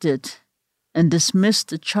stopped it and dismissed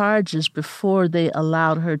the charges before they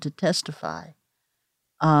allowed her to testify.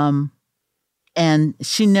 And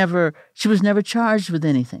she was never charged with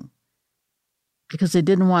anything because they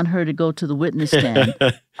didn't want her to go to the witness stand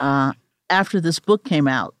after this book came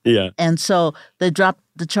out. Yeah. And so they dropped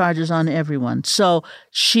the charges on everyone. So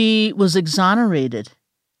she was exonerated.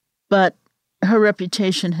 But her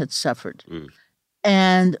reputation had suffered.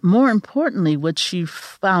 And more importantly, what she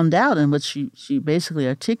found out and what she basically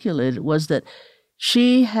articulated was that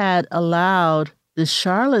she had allowed this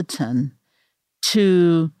charlatan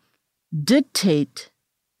to dictate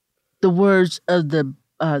the words of the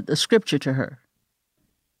scripture to her.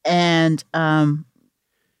 And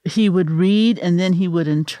he would read and then he would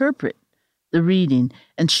interpret the reading.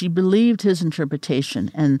 And she believed his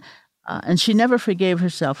interpretation. And she never forgave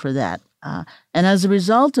herself for that. And as a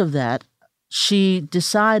result of that, she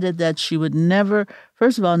decided that she would never,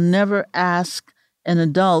 first of all, never ask an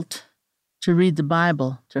adult to read the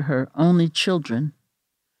Bible to her, only children.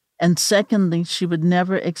 And secondly, she would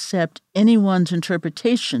never accept anyone's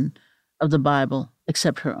interpretation of the Bible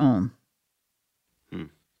except her own.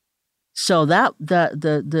 So that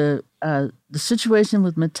the situation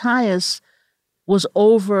with Matthias was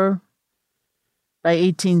over by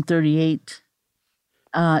 1838.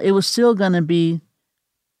 It was still going to be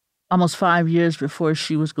almost 5 years before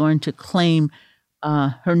she was going to claim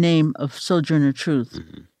her name of Sojourner Truth.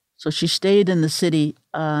 So she stayed in the city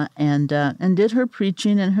and did her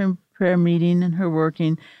preaching and her prayer meeting and her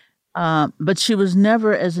working, but she was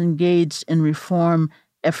never as engaged in reform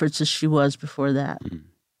efforts as she was before that.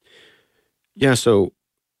 Yeah. So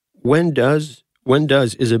when does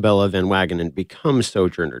Isabella van Wagenen become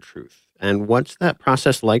Sojourner Truth, and what's that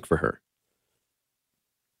process like for her?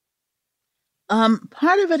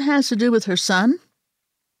 Part of it has to do with her son,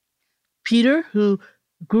 Peter, who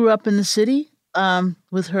grew up in the city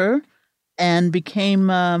with her and became,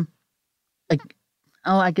 I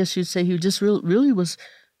guess you'd say he just really was,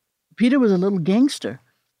 Peter was a little gangster.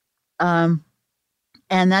 And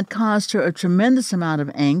that caused her a tremendous amount of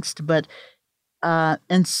angst, but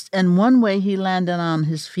in one way he landed on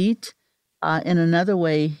his feet. In another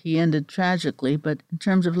way, he ended tragically. But in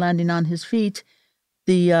terms of landing on his feet,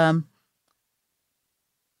 the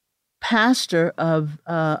pastor of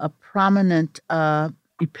a prominent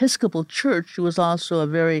Episcopal church, who was also a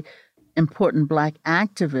very important Black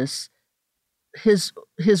activist,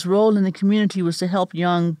 his role in the community was to help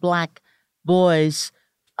young Black boys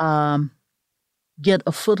get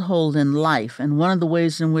a foothold in life. And one of the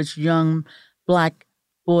ways in which young Black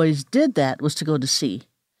boys did that was to go to sea.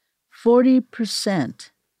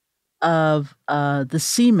 40% of the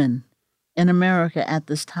seamen in America at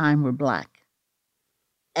this time were Black.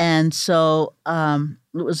 And so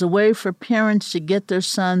it was a way for parents to get their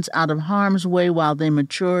sons out of harm's way while they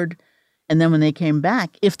matured. And then when they came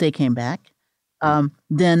back, if they came back,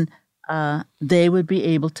 then they would be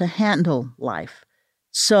able to handle life.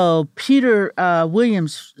 So Peter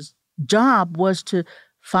Williams' job was to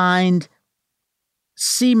find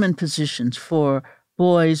seaman positions for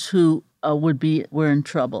boys who were in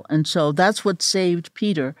trouble. And so that's what saved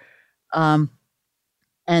Peter.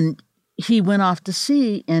 And he went off to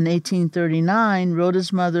sea in 1839, wrote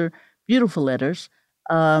his mother beautiful letters,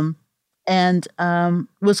 and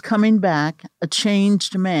was coming back a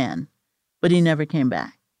changed man, but he never came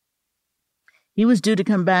back. He was due to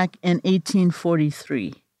come back in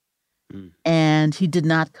 1843, and he did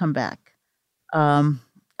not come back.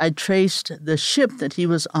 I traced the ship that he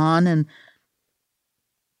was on, and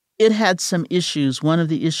it had some issues. One of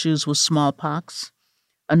the issues was smallpox.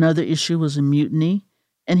 Another issue was a mutiny.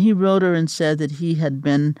 And he wrote her and said that he had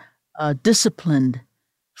been disciplined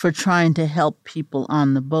for trying to help people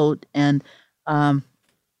on the boat. And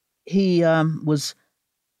he had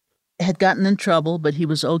gotten in trouble, but he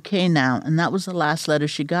was okay now. And that was the last letter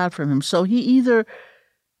she got from him. So he either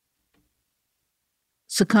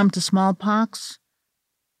succumbed to smallpox,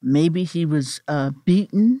 maybe he was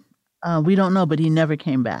beaten. We don't know, but he never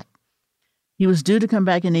came back. He was due to come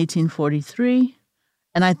back in 1843.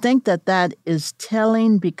 And I think that is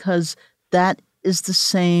telling because that is the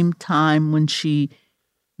same time when she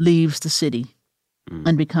leaves the city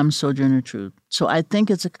and becomes Sojourner Truth. So I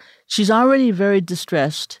think she's already very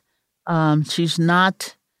distressed. She's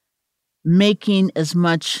not making as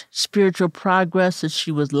much spiritual progress as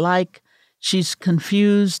she would like. She's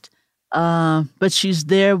confused, but she's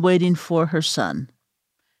there waiting for her son.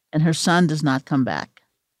 And her son does not come back.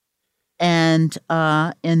 And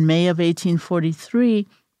in May of 1843,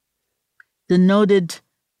 the noted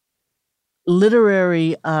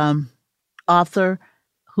literary author,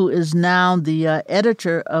 who is now the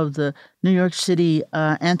editor of the New York City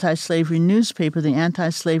anti-slavery newspaper, the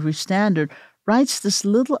Anti-Slavery Standard, writes this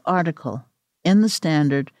little article in the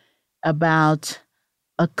Standard about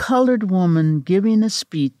a colored woman giving a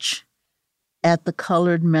speech at the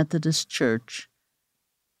Colored Methodist Church.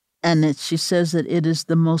 And she says that it is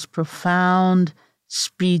the most profound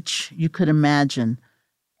speech you could imagine.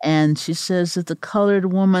 And she says that the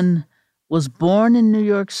colored woman was born in New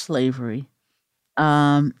York slavery,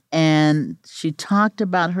 and she talked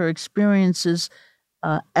about her experiences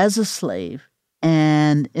as a slave,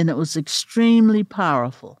 and it was extremely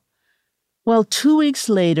powerful. Well, 2 weeks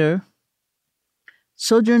later,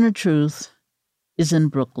 Sojourner Truth is in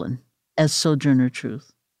Brooklyn as Sojourner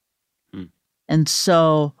Truth. And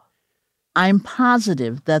so I'm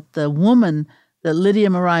positive that the woman that Lydia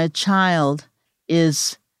Mariah Child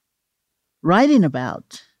is writing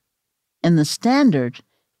about in the Standard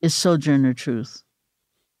is Sojourner Truth.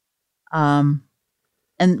 And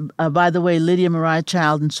by the way, Lydia Mariah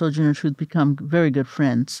Child and Sojourner Truth become very good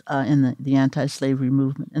friends in the anti-slavery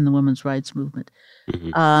movement, in the women's rights movement.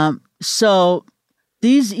 So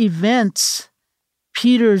these events,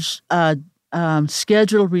 Peter's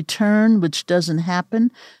scheduled return, which doesn't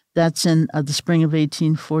happen, that's in the spring of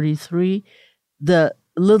 1843. The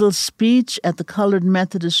little speech at the Colored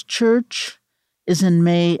Methodist Church is in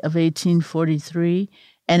May of 1843.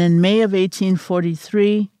 And in May of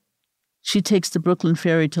 1843, she takes the Brooklyn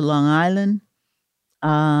Ferry to Long Island.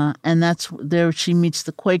 And that's there she meets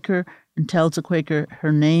the Quaker and tells the Quaker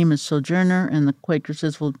her name is Sojourner. And the Quaker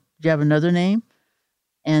says, well, do you have another name?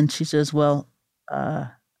 And she says, well,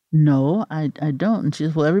 no, I don't. And she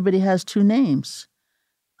says, well, everybody has two names.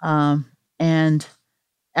 And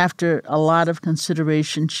after a lot of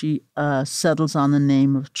consideration, she settles on the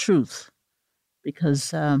name of Truth, because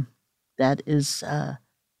that is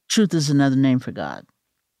truth is another name for God.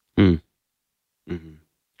 You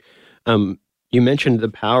mentioned the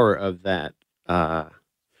power of that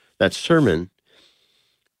sermon.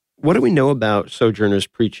 What do we know about Sojourner's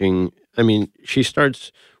preaching? I mean, she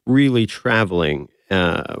starts really traveling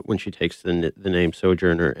when she takes the name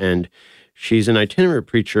Sojourner, and she's an itinerant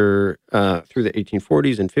preacher through the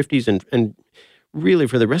 1840s and 50s, and really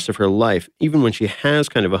for the rest of her life. Even when she has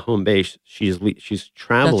kind of a home base, she's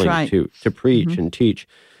traveling to preach and teach.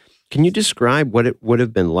 Can you describe what it would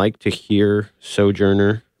have been like to hear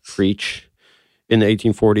Sojourner preach in the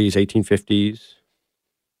 1840s, 1850s?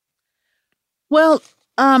 Well,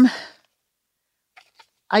 I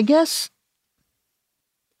guess,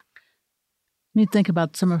 let me think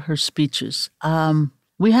about some of her speeches.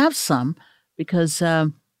 We have some because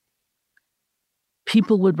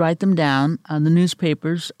people would write them down on the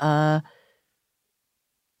newspapers.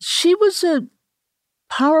 She was a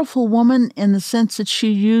powerful woman in the sense that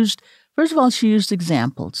she used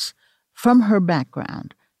examples from her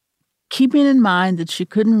background, keeping in mind that she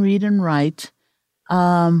couldn't read and write.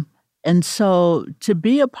 And so to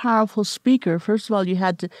be a powerful speaker, first of all, you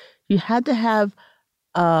had to have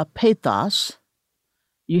pathos,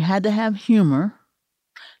 you had to have humor,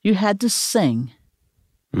 you had to sing.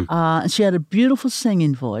 And she had a beautiful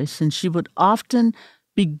singing voice, and she would often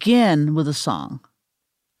begin with a song.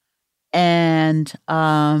 And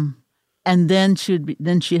then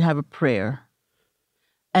she'd have a prayer,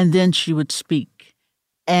 and then she would speak.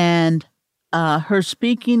 And her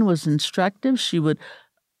speaking was instructive. She would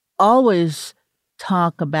always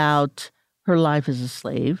talk about her life as a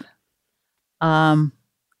slave,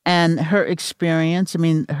 and her experience. I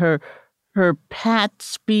mean, her pat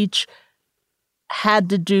speech had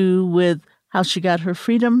to do with how she got her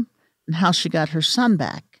freedom and how she got her son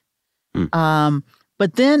back.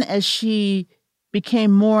 But then as she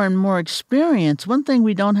became more and more experienced, one thing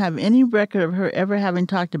we don't have any record of her ever having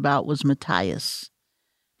talked about was Matthias.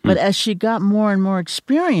 But as she got more and more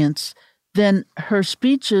experience, then her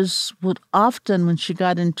speeches would often, when she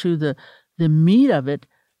got into the meat of it,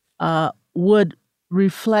 would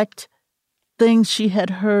reflect things she had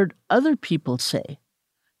heard other people say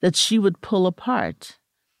that she would pull apart.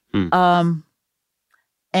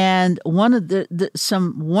 And one of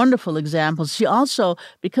some wonderful examples, she also,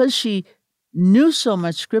 because she knew so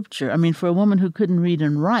much scripture, I mean, for a woman who couldn't read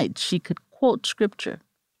and write, she could quote scripture.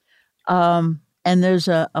 And there's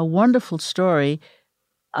a wonderful story.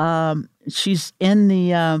 She's in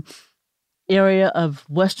the area of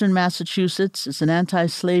Western Massachusetts. It's an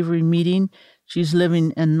anti-slavery meeting. She's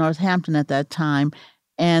living in Northampton at that time.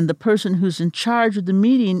 And the person who's in charge of the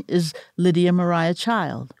meeting is Lydia Mariah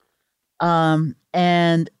Child.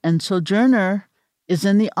 And Sojourner is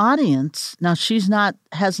in the audience. Now,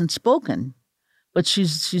 hasn't spoken, but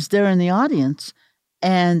she's there in the audience.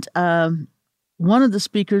 And one of the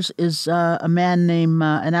speakers is a man named,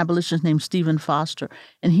 an abolitionist named Stephen Foster,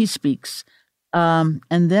 and he speaks. And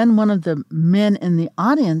then one of the men in the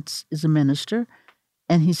audience is a minister,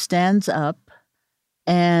 and he stands up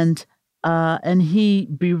and he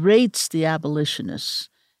berates the abolitionists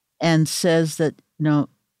and says that,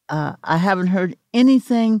 I haven't heard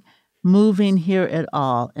anything moving here at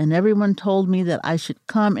all. And everyone told me that I should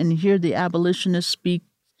come and hear the abolitionists speak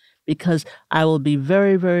because I will be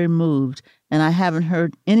very, very moved. And I haven't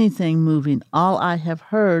heard anything moving. All I have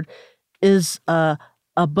heard is a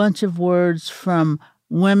bunch of words from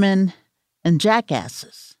women and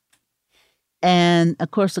jackasses. And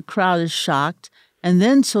of course, the crowd is shocked. And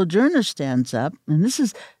then Sojourner stands up, and this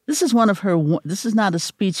is one of her. This is not a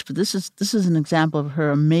speech, but this is an example of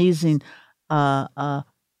her amazing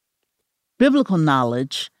biblical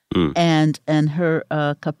knowledge and her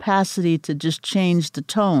capacity to just change the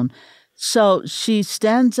tone. So she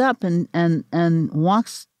stands up and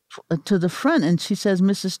walks to the front, and she says,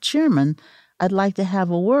 "Mrs. Chairman, I'd like to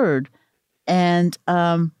have a word." And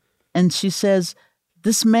she says,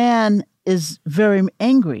 "This man is very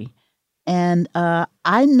angry. And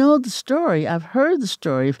I know the story. I've heard the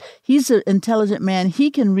story. If he's an intelligent man,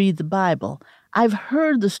 he can read the Bible. I've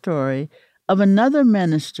heard the story of another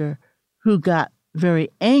minister who got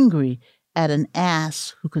very angry at an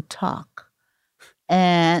ass who could talk."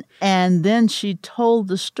 And then she told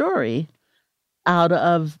the story out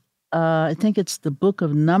of, I think it's the book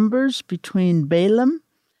of Numbers, between Balaam,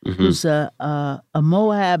 who's a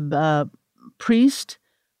Moab priest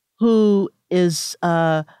who is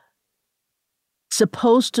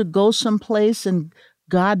supposed to go someplace, and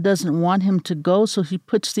God doesn't want him to go, so he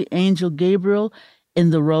puts the angel Gabriel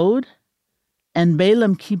in the road, and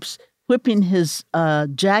Balaam keeps whipping his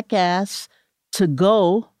jackass to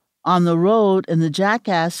go on the road, and the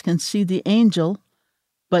jackass can see the angel,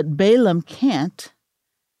 but Balaam can't,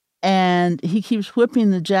 and he keeps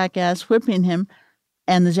whipping the jackass, whipping him,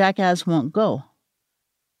 and the jackass won't go.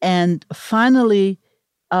 And finally,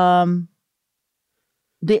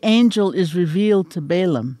 the angel is revealed to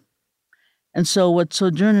Balaam. And so what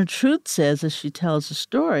Sojourner Truth says as she tells the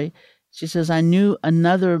story, she says, "I knew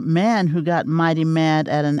another man who got mighty mad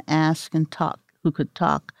at an ass who could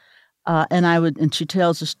talk. And she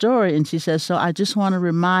tells the story, and she says, so I just want to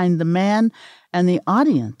remind the man and the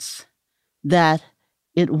audience that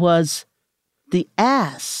it was the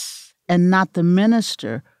ass and not the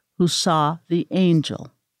minister who saw the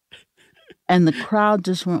angel." And the crowd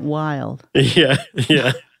just went wild. Yeah.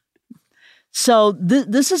 So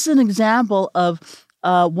this is an example of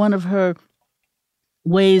one of her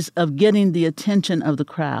ways of getting the attention of the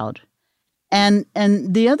crowd. And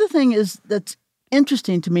the other thing that's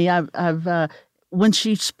interesting to me, when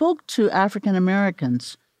she spoke to African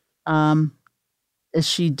Americans, as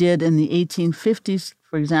she did in the 1850s,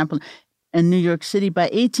 for example, in New York City, by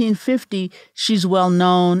 1850, she's well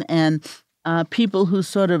known, and people who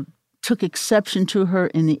sort of took exception to her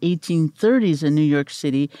in the 1830s in New York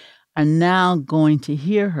City are now going to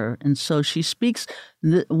hear her. And so she speaks,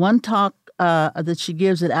 one talk that she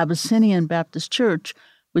gives at Abyssinian Baptist Church,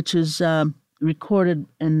 which is recorded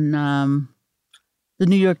in the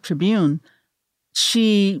New York Tribune.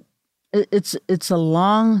 It's a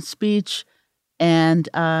long speech, and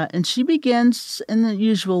she begins in the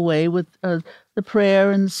usual way with the prayer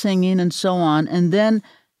and the singing and so on. And then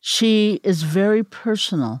she is very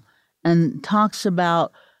personal and talks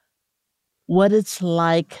about what it's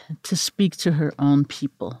like to speak to her own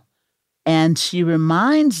people. And she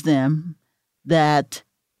reminds them that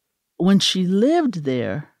when she lived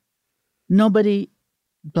there, nobody,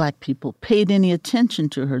 Black people, paid any attention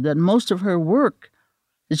to her, that most of her work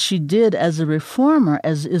that she did as a reformer,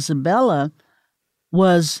 as Isabella,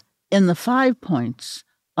 was in the 5 Points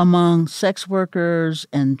among sex workers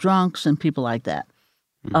and drunks and people like that.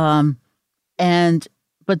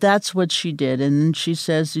 But that's what she did. And then she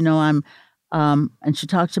says, and she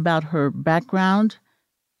talks about her background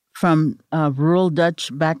from a rural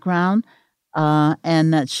Dutch background,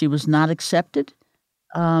 and that she was not accepted.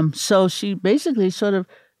 So she basically sort of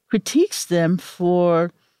critiques them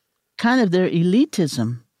for kind of their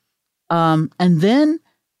elitism. And then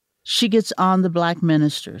she gets on the Black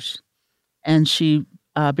ministers. And she,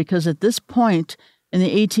 because at this point in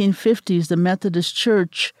the 1850s, the Methodist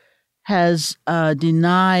Church has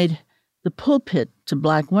denied the pulpit to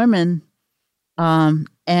Black women,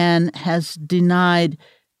 and has denied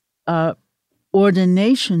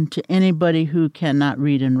ordination to anybody who cannot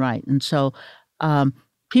read and write. And so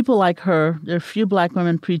people like her, there are few Black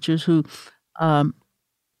women preachers who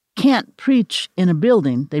can't preach in a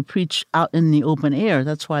building. They preach out in the open air.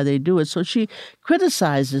 That's why they do it. So she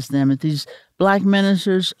criticizes them, at these Black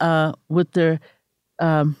ministers with their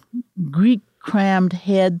Greek-crammed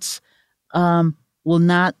heads, will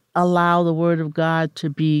not allow the word of God to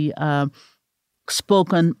be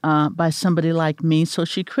spoken by somebody like me. So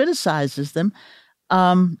she criticizes them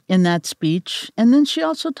in that speech. And then she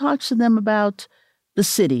also talks to them about the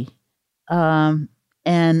city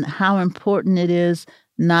and how important it is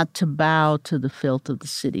not to bow to the filth of the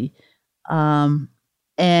city.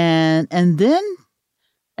 And then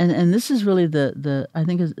and this is really the I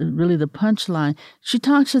think is really the punchline. She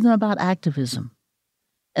talks to them about activism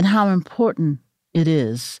and how important it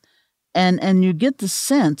is. And you get the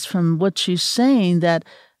sense from what she's saying that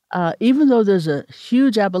even though there's a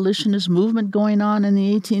huge abolitionist movement going on in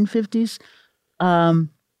the 1850s, and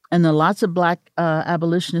there are lots of Black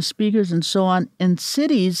abolitionist speakers and so on, in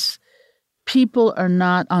cities, people are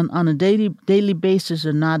not on a daily basis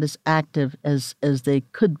are not as active as they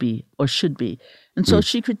could be or should be. And so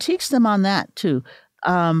she critiques them on that too.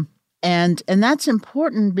 And that's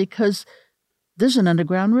important because there's an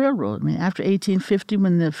Underground Railroad. I mean, after 1850,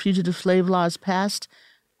 when the Fugitive Slave Laws passed,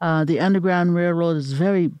 the Underground Railroad is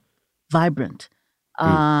very vibrant.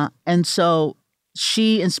 And so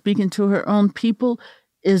she, in speaking to her own people,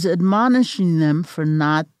 is admonishing them for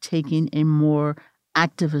not taking a more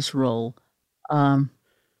activist role. And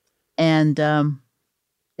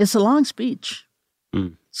it's a long speech.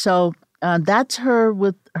 So that's her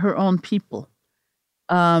with her own people.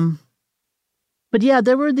 But yeah,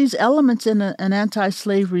 there were these elements in an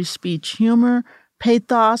anti-slavery speech: humor,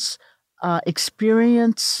 pathos,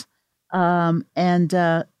 experience, and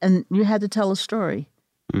you had to tell a story.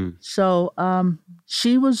 So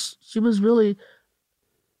she was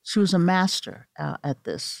a master at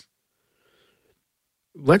this.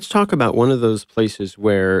 Let's talk about one of those places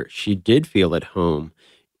where she did feel at home,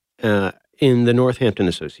 in the Northampton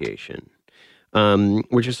Association,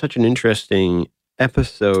 which is such an interesting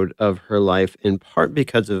episode of her life, in part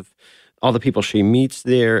because of all the people she meets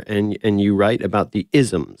there, and you write about the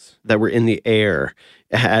isms that were in the air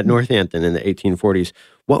at Northampton in the 1840s.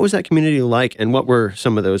 What was that community like, and what were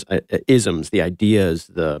some of those isms, the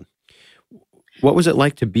ideas, what was it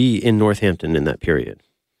like to be in Northampton in that period?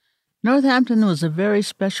 Northampton was a very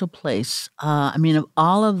special place. I mean, of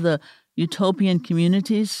all of the utopian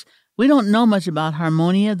communities, we don't know much about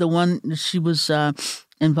Harmonia, the one she was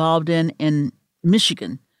involved in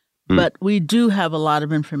Michigan. But we do have a lot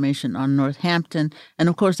of information on Northampton. And,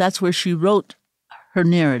 of course, that's where she wrote her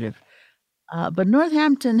narrative. But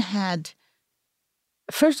Northampton had,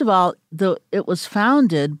 first of all, it was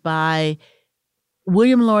founded by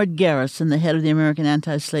William Lloyd Garrison, the head of the American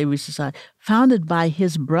Anti-Slavery Society, founded by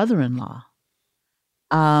his brother-in-law.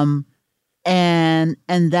 And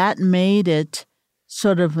that made it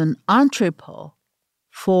sort of an entrepot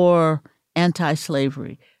for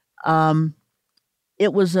anti-slavery.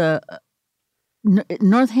 It was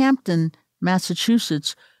Northampton,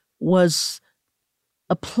 Massachusetts, was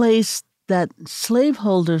a place that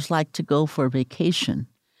slaveholders liked to go for vacation.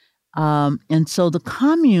 And so the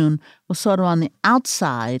commune was sort of on the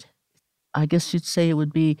outside. I guess you'd say it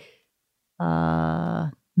would be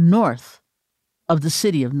north of the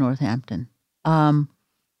city of Northampton.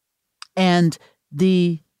 And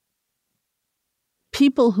the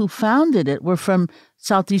people who founded it were from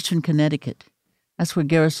southeastern Connecticut. That's where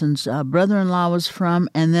Garrison's brother-in-law was from.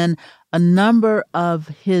 And then a number of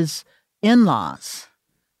his in-laws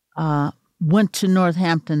went to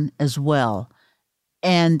Northampton as well.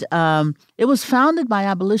 And it was founded by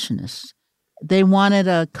abolitionists. They wanted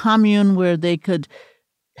a commune where they could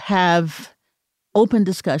have open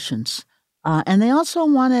discussions. And they also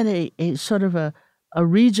wanted a sort of a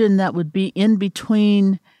region that would be in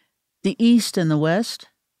between the East and the West,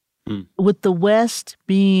 with the West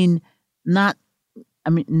being not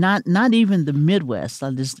even the Midwest,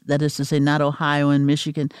 that is to say, not Ohio and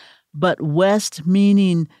Michigan, but West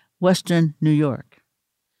meaning Western New York.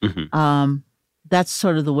 That's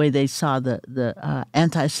sort of the way they saw the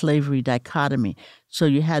anti-slavery dichotomy. So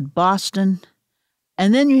you had Boston,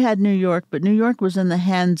 and then you had New York, but New York was in the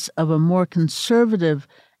hands of a more conservative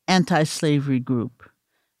anti-slavery group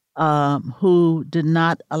who did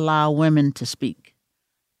not allow women to speak.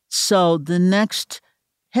 So the next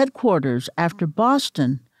headquarters after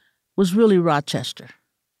Boston was really Rochester.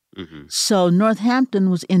 So Northampton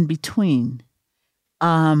was in between.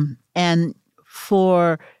 And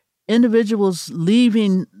for individuals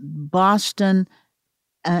leaving Boston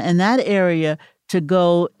and that area to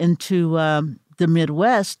go into the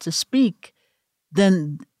Midwest to speak,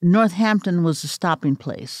 then Northampton was a stopping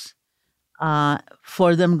place.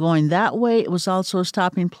 For them going that way, it was also a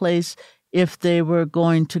stopping place if they were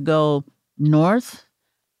going to go north.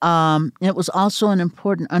 It was also an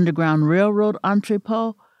important Underground Railroad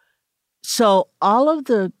entrepot. So all of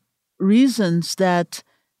the reasons that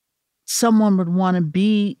someone would want to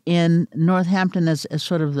be in Northampton as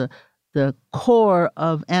sort of the core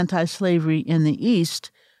of anti-slavery in the East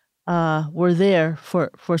were there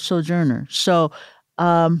for sojourners. So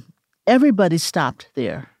everybody stopped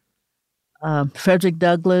there. Frederick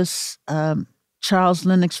Douglass, Charles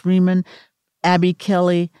Lennox Reman, Abby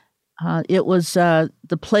Kelly. It was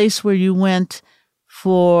the place where you went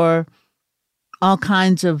for all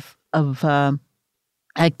kinds of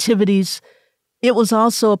activities. It was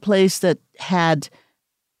also a place that had,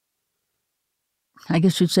 I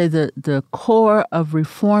guess you'd say, the core of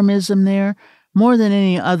reformism there, more than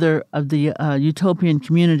any other of the utopian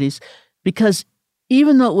communities, because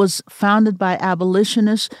even though it was founded by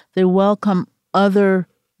abolitionists, they welcome other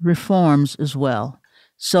reforms as well,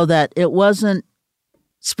 so that it wasn't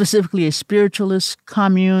specifically a spiritualist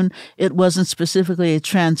commune. It wasn't specifically a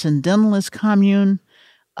transcendentalist commune.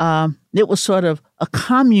 It was sort of a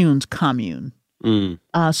commune's commune.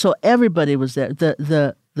 So everybody was there.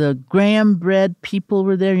 The graham bread people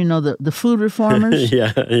were there. The food reformers.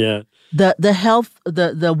 Yeah. The health,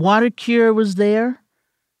 the water cure was there.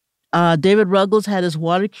 David Ruggles had his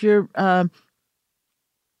water cure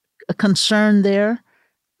concern there.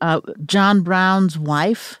 John Brown's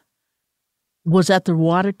wife was at the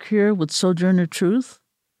water cure with Sojourner Truth.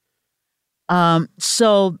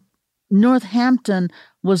 So Northampton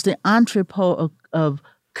was the entrepot of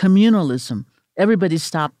communalism. Everybody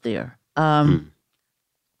stopped there.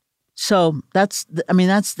 So that's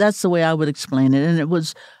the way I would explain it. And it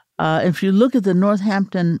was, if you look at the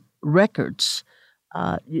Northampton records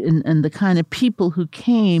and the kind of people who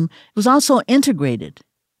came, it was also integrated.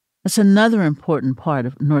 That's another important part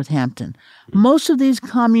of Northampton. Most of these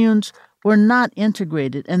communes were not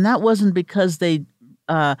integrated, and that wasn't because they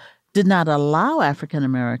did not allow African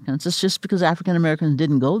Americans. It's just because African Americans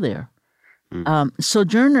didn't go there.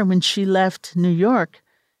 Sojourner, when she left New York,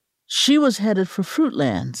 she was headed for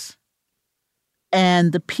Fruitlands.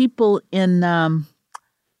 And the people in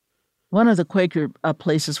one of the Quaker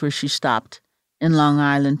places where she stopped in Long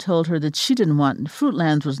Island told her that she didn't want,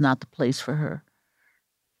 Fruitlands was not the place for her.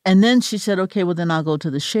 And then she said, okay, well, then I'll go to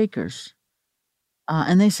the Shakers.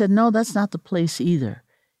 And they said, no, that's not the place either.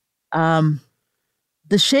 The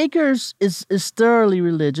Shakers is thoroughly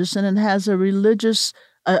religious, and it has a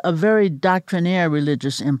very doctrinaire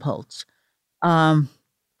religious impulse.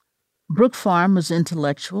 Brook Farm was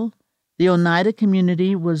intellectual. The Oneida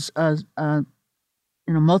community was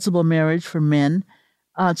multiple marriage for men.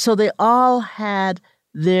 So they all had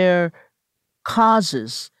their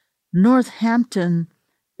causes. Northampton,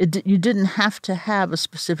 you didn't have to have a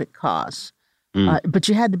specific cause, but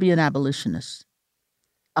you had to be an abolitionist.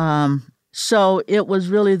 So it was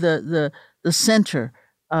really the center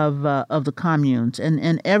of the communes,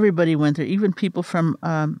 and everybody went there, even people from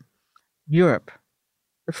Europe.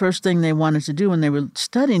 The first thing they wanted to do when they were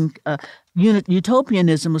studying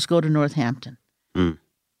utopianism was go to Northampton.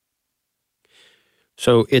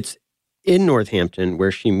 So it's in Northampton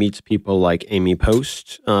where she meets people like Amy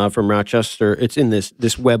Post from Rochester. It's in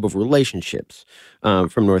this web of relationships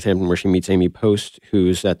from Northampton where she meets Amy Post,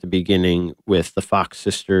 who's at the beginning with the Fox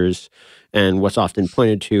sisters and what's often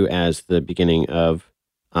pointed to as the beginning of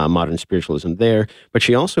modern spiritualism there. But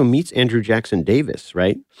she also meets Andrew Jackson Davis,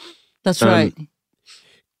 right? That's right.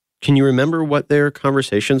 Can you remember what their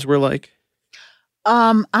conversations were like?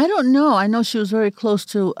 I don't know. I know she was very close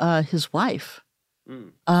to his wife.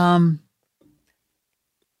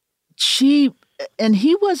 He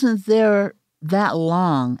wasn't there that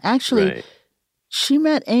long. Actually, Right. She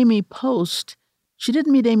met Amy Post. She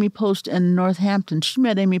didn't meet Amy Post in Northampton. She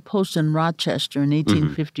met Amy Post in Rochester in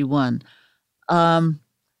 1851.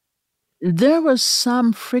 There was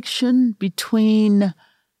some friction between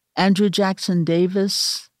Andrew Jackson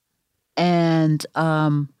Davis and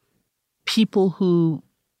people who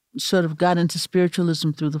sort of got into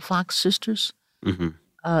spiritualism through the Fox sisters.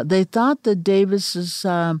 They thought that Davis's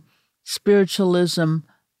spiritualism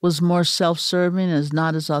was more self-serving, is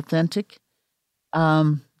not as authentic.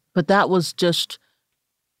 But that was just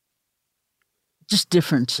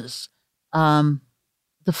differences. The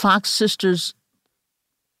Fox sisters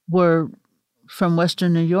were from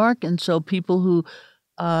Western New York, and so people who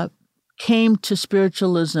came to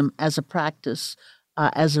spiritualism as a practice,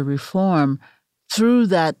 as a reform, through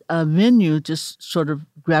that venue just sort of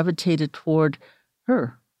gravitated toward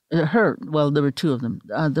her. Well, there were two of them,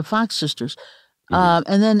 the Fox sisters.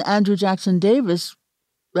 And then Andrew Jackson Davis,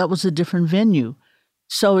 that was a different venue.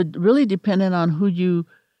 So it really depended on who you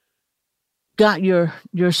got your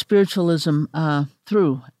spiritualism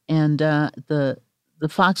through. And the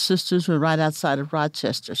Fox sisters were right outside of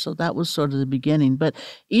Rochester, so that was sort of the beginning. But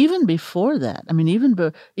even before that, I mean, even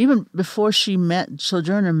before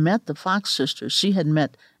Sojourner met the Fox sisters, she had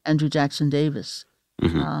met Andrew Jackson Davis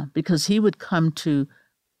because he would come to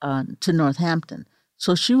Northampton.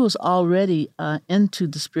 So she was already into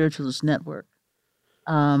the spiritualist network.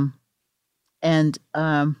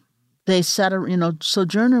 they sat,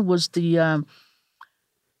 Sojourner was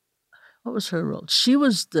what was her role? She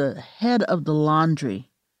was the head of the laundry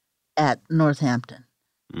at Northampton,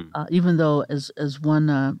 even though as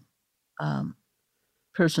one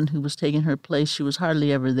person who was taking her place, she was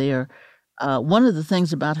hardly ever there. One of the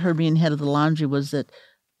things about her being head of the laundry was that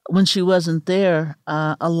when she wasn't there,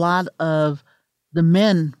 a lot of the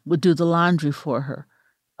men would do the laundry for her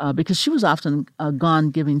because she was often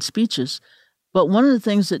gone giving speeches. But one of the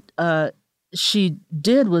things that she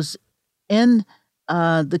did was in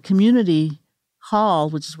the community hall,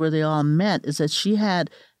 which is where they all met, is that she had,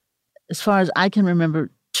 as far as I can remember,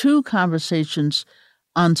 2 conversations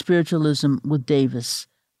on spiritualism with Davis.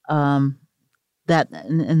 And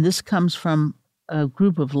this comes from a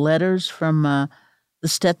group of letters from the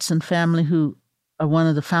Stetson family, who are one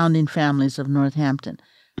of the founding families of Northampton.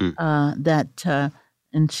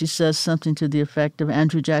 And she says something to the effect of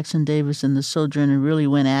Andrew Jackson Davis and the Sojourner really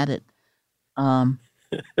went at it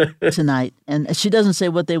tonight. And she doesn't say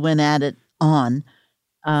what they went at it on,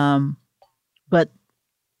 but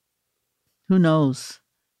who knows?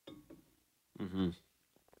 Mm-hmm.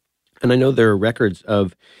 And I know there are records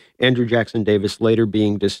of Andrew Jackson Davis later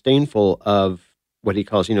being disdainful of what he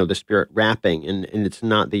calls, the spirit rapping, and it's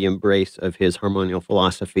not the embrace of his harmonial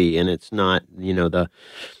philosophy, and it's not, the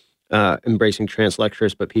embracing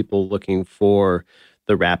translectures, but people looking for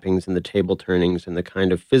the rappings and the table turnings and the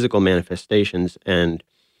kind of physical manifestations. And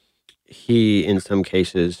he, in some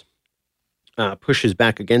cases, pushes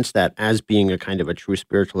back against that as being a kind of a true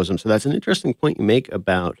spiritualism. So that's an interesting point you make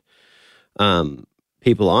about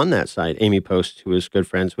people on that side. Amy Post, who is good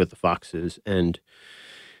friends with the Foxes and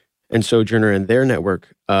Sojourner and their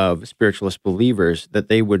network of spiritualist believers, that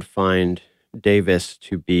they would find Davis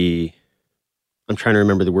to be, I'm trying to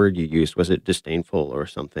remember the word you used. Was it disdainful or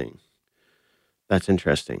something? That's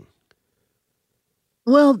interesting.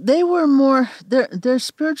 Well, they were more, their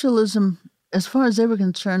spiritualism, as far as they were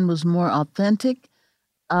concerned, was more authentic.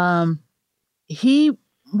 He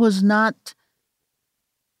was not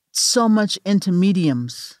so much into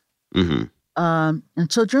mediums. Mm-hmm.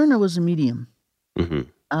 And Sojourner was a medium. Mm-hmm.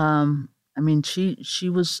 She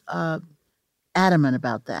was adamant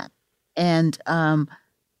about that. And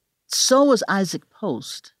so was Isaac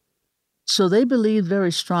Post. So they believed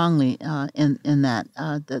very strongly in that,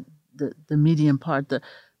 the medium part,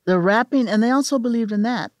 the rapping, and they also believed in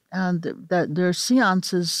that, that their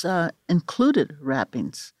seances included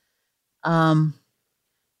rappings. And,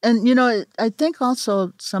 I think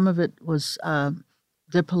also some of it was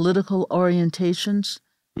their political orientations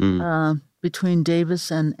between Davis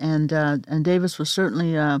and Davis was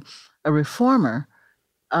certainly a reformer.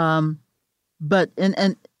 But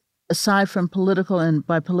aside from political, and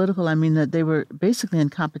by political I mean that they were basically in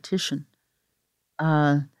competition.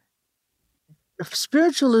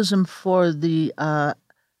 Spiritualism for the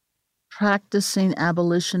practicing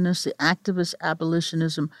abolitionists, the activist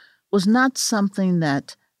abolitionism, was not something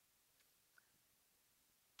that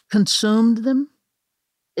consumed them.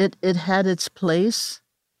 It had its place,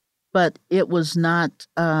 but it was not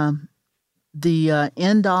the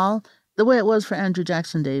end all, the way it was for Andrew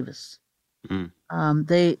Jackson Davis.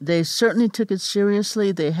 They certainly took it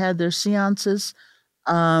seriously. They had their seances.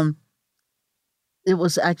 It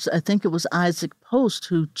was actually, I think it was Isaac Post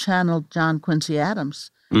who channeled John Quincy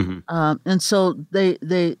Adams. Mm-hmm. And so they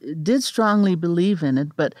did strongly believe in it,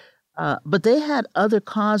 but they had other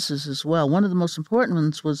causes as well. One of the most important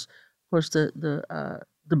ones was, of course, the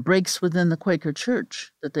breaks within the Quaker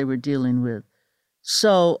Church that they were dealing with.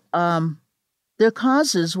 So their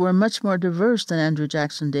causes were much more diverse than Andrew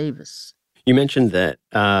Jackson Davis. You mentioned that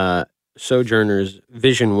Sojourner's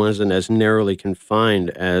vision wasn't as narrowly confined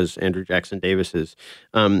as Andrew Jackson Davis's.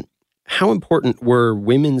 How important were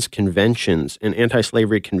women's conventions and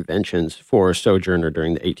anti-slavery conventions for Sojourner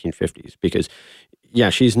during the 1850s? Because,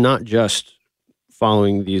 she's not just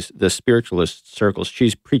following the spiritualist circles.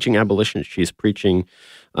 She's preaching abolition. She's preaching.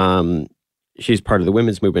 She's part of the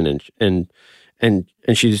women's movement, and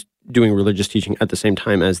she's doing religious teaching at the same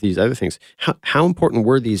time as these other things. How important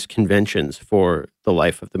were these conventions for the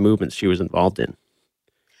life of the movements she was involved in?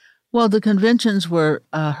 Well, the conventions were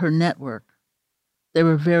her network. They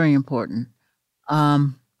were very important.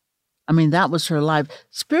 That was her life.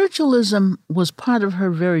 Spiritualism was part of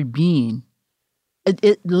her very being.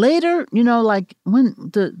 It later, like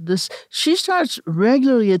when she starts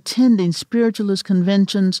regularly attending spiritualist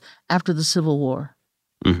conventions after the Civil War.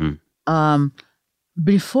 Mm-hmm.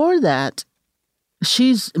 Before that,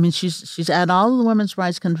 she's at all the women's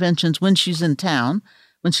rights conventions when she's in town,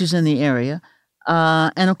 when she's in the area,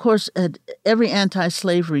 and of course at every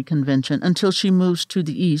anti-slavery convention until she moves to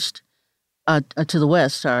the East. to the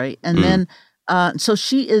west, sorry. And then, so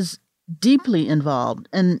she is deeply involved.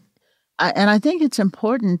 And I think it's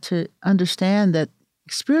important to understand that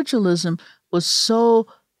spiritualism was so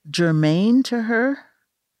germane to her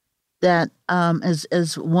that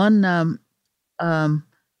as one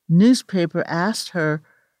newspaper asked her,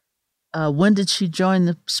 when did she join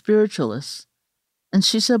the spiritualists? And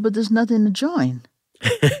she said, but there's nothing to join.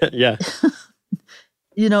 Yeah.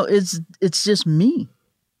 It's just me.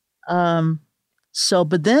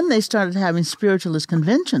 But then they started having spiritualist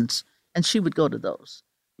conventions, and she would go to those.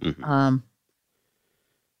 Mm-hmm.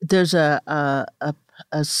 There's a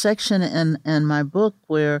section in my book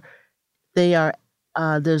where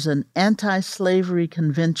there's an anti-slavery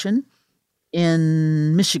convention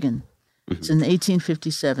in Michigan. Mm-hmm. It's in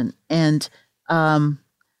 1857, and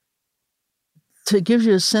to give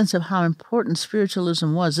you a sense of how important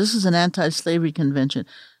spiritualism was, this is an anti-slavery convention.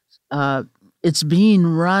 It's being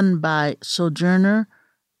run by Sojourner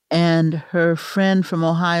and her friend from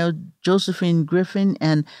Ohio, Josephine Griffin,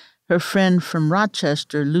 and her friend from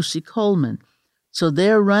Rochester, Lucy Coleman. So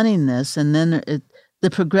they're running this, and then the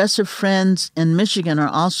Progressive Friends in Michigan are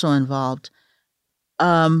also involved.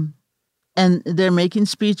 And they're making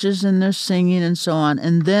speeches, and they're singing, and so on.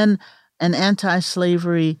 And then an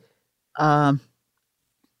anti-slavery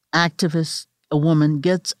activist, a woman,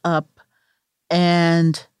 gets up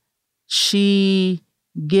and she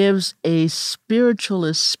gives a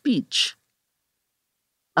spiritualist speech.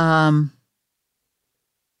 And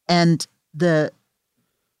the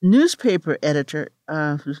newspaper editor,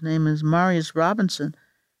 whose name is Marius Robinson,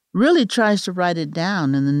 really tries to write it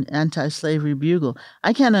down in the Anti-Slavery Bugle.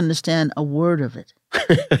 I can't understand a word of it.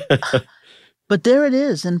 But there it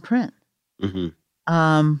is in print. Mm-hmm.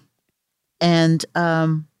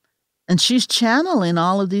 And she's channeling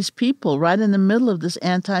all of these people right in the middle of this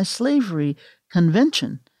anti-slavery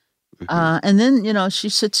convention. Mm-hmm. And then, she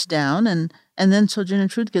sits down, and then Sojourner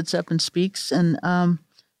Truth gets up and speaks, and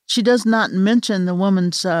she does not mention the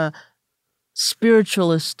woman's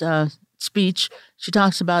spiritualist speech. She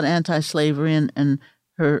talks about anti-slavery and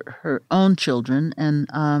her own children, and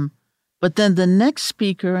but then the next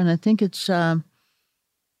speaker, and I think it's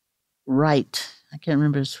Wright. I can't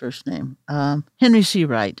remember his first name. Henry C.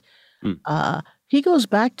 Wright. He goes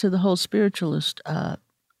back to the whole spiritualist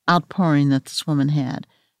outpouring that this woman had,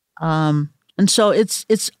 and so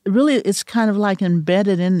it's kind of like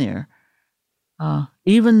embedded in there.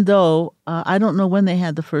 Even though I don't know when they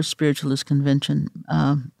had the first spiritualist convention,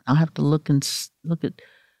 I'll have to look at,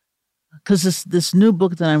 because this new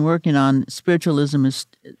book that I'm working on, spiritualism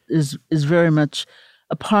is very much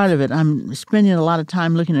a part of it. I'm spending a lot of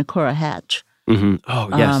time looking at Cora Hatch. Mm-hmm. Oh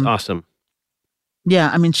yes, awesome. Yeah,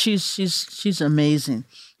 I mean she's amazing.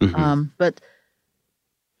 Mm-hmm. But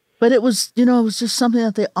it was it was just something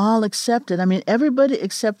that they all accepted. I mean, everybody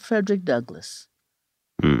except Frederick Douglass.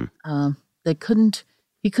 He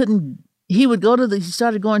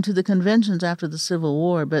started going to the conventions after the Civil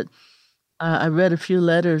War, but I read a few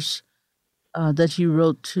letters that he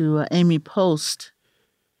wrote to Amy Post.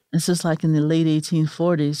 This is like in the late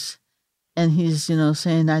 1840s, and he's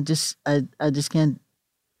saying I just can't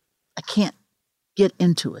get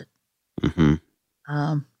into it. Mm-hmm.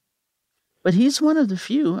 But he's one of the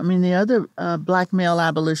few. I mean, the other black male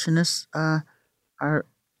abolitionists are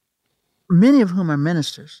many of whom are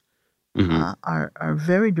ministers. Mm-hmm. Are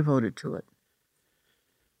very devoted to it.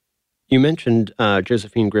 You mentioned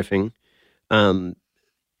Josephine Griffin.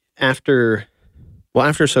 After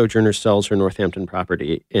Sojourner sells her Northampton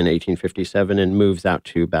property in 1857 and moves out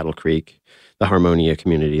to Battle Creek, the Harmonia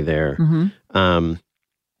community there, mm-hmm.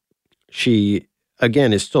 She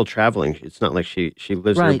again is still traveling. It's not like she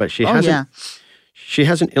lives there, but she she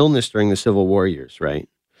has an illness during the Civil War years, right?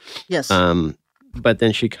 Yes. But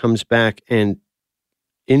then she comes back, and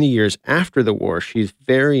in the years after the war, she's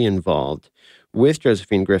very involved with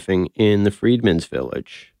Josephine Griffin in the Freedmen's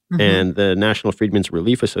Village mm-hmm. and the National Freedmen's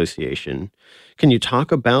Relief Association. Can you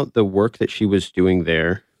talk about the work that she was doing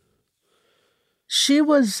there? She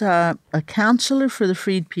was a counselor for the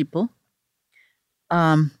freed people,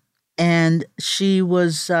 and she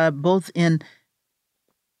was both in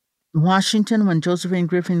Washington when Josephine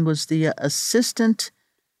Griffin was the assistant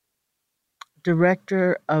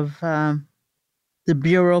director of the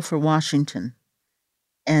Bureau for Washington,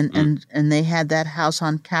 and they had that house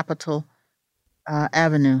on Capitol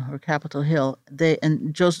Avenue or Capitol Hill.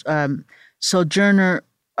 Sojourner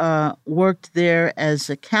worked there as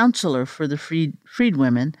a counselor for the freed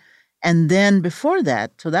women, and then before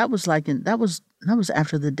that, so that was that was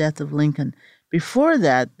after the death of Lincoln. Before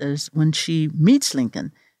that, is when she meets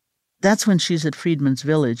Lincoln. That's when she's at Freedmen's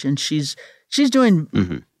Village, and she's doing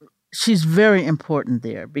mm-hmm. she's very important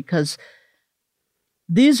there because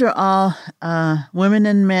these are all women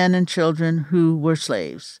and men and children who were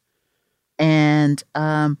slaves. And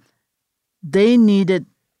they needed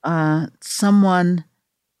someone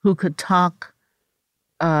who could talk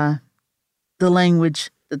the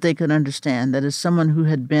language that they could understand, that is, someone who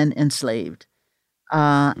had been enslaved.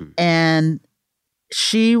 And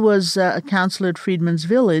she was a counselor at Freedman's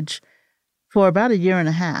Village for about a year and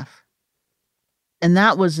a half. And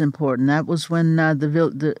that was important. That was when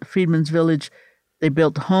the Freedman's Village, they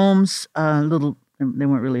built homes, they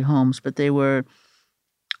weren't really homes, but they were,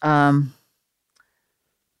 well,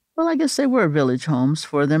 I guess they were village homes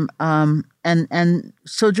for them. And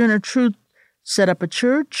Sojourner Truth set up a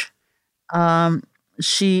church.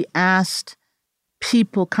 She asked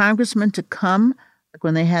congressmen to come, like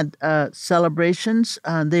when they had celebrations.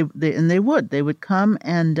 They would come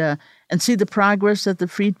and see the progress that the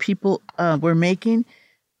freed people were making.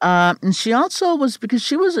 And she also was, because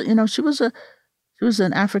she was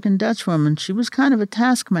an African Dutch woman. She was kind of a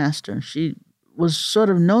taskmaster. She was sort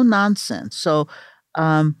of no nonsense. So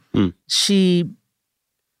she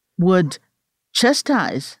would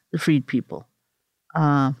chastise the freed people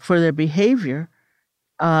for their behavior.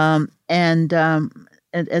 And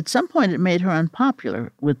at some point, it made her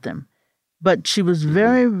unpopular with them. But she was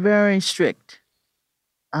very, very strict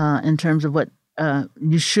in terms of what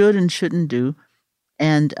you should and shouldn't do.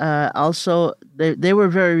 And also, they were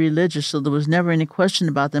very religious, so there was never any question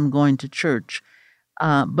about them going to church.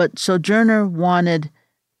 But Sojourner wanted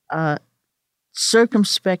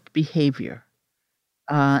circumspect behavior.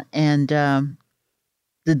 And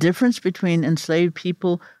the difference between enslaved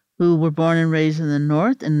people who were born and raised in the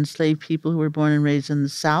North and enslaved people who were born and raised in the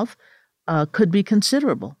South could be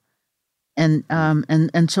considerable. And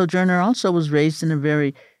Sojourner also was raised in a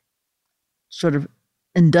very sort of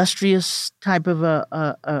industrious type of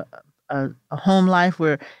a home life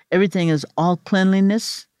where everything is all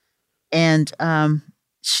cleanliness. And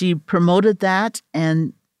she promoted that,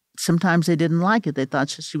 and sometimes they didn't like it. They thought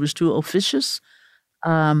she was too officious.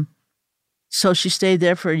 So she stayed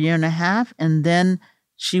there for a year and a half, and then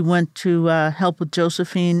she went to help with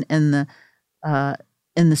Josephine in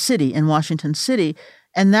the city, in Washington City.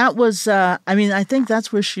 And that was, I think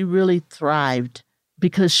that's where she really thrived,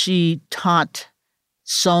 because she taught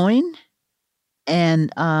sewing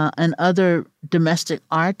and other domestic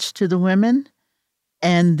arts to the women.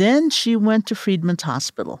 And then she went to Freedman's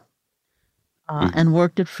Hospital and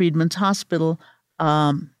worked at Freedman's Hospital,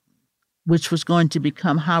 which was going to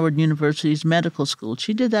become Howard University's medical school.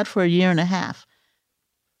 She did that for a year and a half.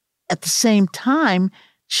 At the same time,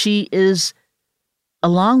 she is,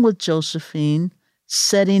 along with Josephine,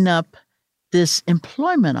 setting up this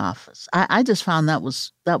employment office. I just found that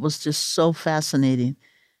was just so fascinating.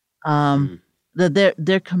 That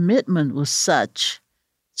their commitment was such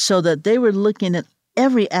so that they were looking at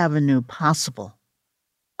every avenue possible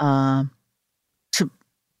to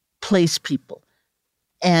place people.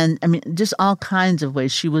 And I mean, just all kinds of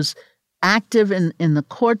ways. She was active in the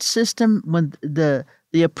court system, when the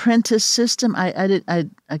apprentice system.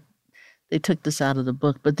 They took this out of the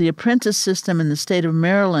book, but the apprentice system in the state of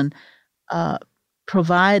Maryland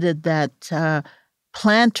provided that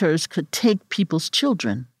planters could take people's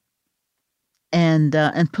children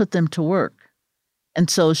and put them to work. And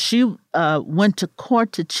so she went to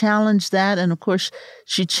court to challenge that. And of course,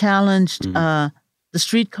 she challenged the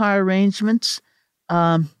streetcar arrangements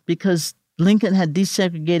because Lincoln had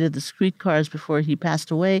desegregated the streetcars before he passed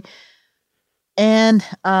away. And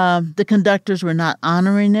the conductors were not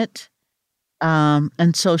honoring it.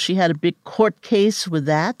 And so she had a big court case with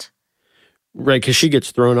that. Right, because she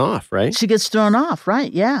gets thrown off, right? She gets thrown off,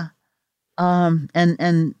 right, yeah.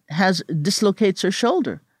 And dislocates her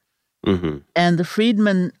shoulder. Mm-hmm. And the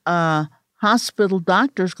Freedman Hospital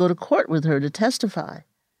doctors go to court with her to testify.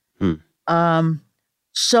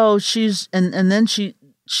 So she's, and then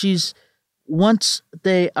she's, once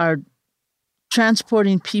they are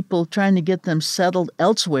transporting people, trying to get them settled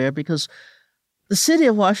elsewhere, because the city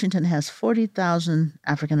of Washington has 40,000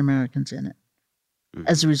 African Americans in it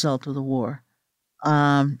as a result of the war.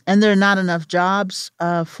 And there are not enough jobs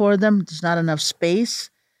for them. There's not enough space.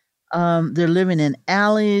 They're living in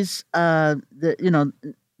alleys.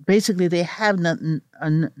 Basically they have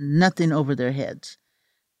nothing over their heads.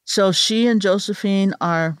 So she and Josephine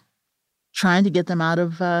are trying to get them out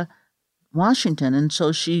of Washington. And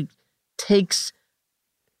so she takes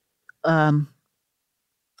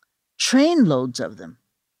train loads of them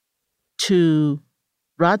to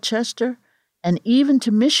Rochester and even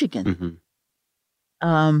to Michigan.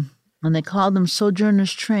 And they call them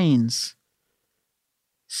Sojourner's trains.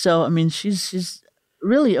 So, I mean, she's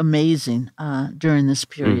really amazing during this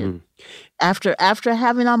period. After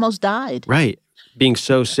having almost died. Right. Being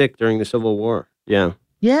so sick during the Civil War. Yeah.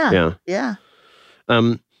 Yeah.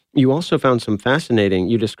 You also found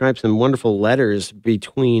you described some wonderful letters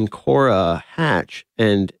between Cora Hatch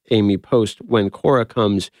and Amy Post when Cora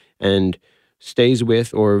comes and stays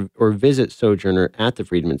with or visits Sojourner at the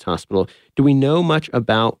Freedmen's Hospital. Do we know much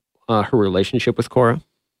about her relationship with Cora?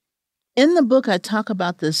 In the book, I talk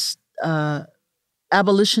about this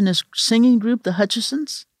abolitionist singing group, the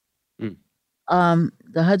Hutchisons. The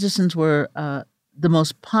Hutchisons were the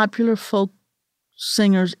most popular folk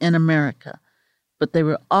singers in America, but they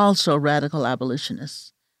were also radical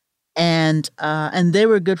abolitionists, and they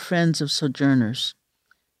were good friends of Sojourners.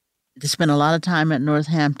 They spent a lot of time at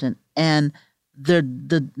Northampton, and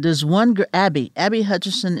there's one Abby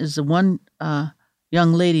Hutchison is the one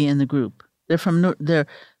young lady in the group. They're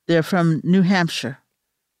from New Hampshire,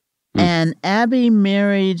 and Abby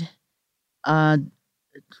married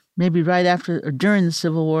maybe right after or during the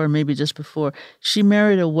Civil War, maybe just before. She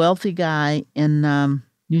married a wealthy guy in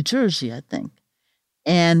New Jersey, I think.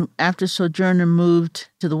 And after Sojourner moved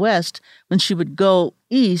to the West, when she would go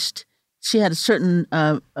east, she had certain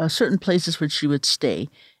places where she would stay,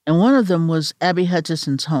 and one of them was Abby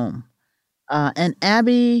Hutchison's home. And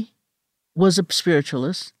Abby was a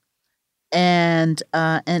spiritualist, and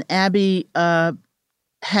Abby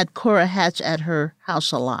had Cora Hatch at her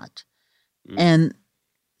house a lot, and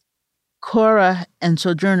Cora and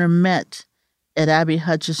Sojourner met at Abby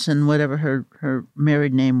Hutchison, whatever her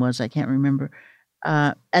married name was, I can't remember,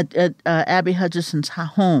 at Abby Hutchison's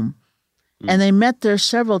home. And they met there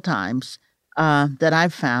several times that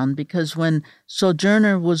I've found, because when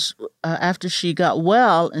Sojourner was, after she got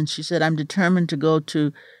well and she said, I'm determined to go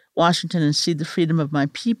to Washington and see the freedom of my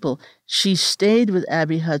people, she stayed with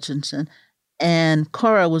Abby Hutchinson, and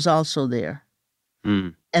Cora was also there.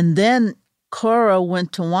 And then Cora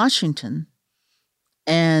went to Washington,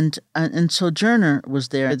 and Sojourner was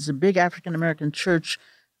there. It's a big African-American church,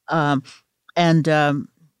 and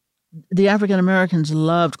the African-Americans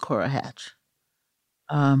loved Cora Hatch.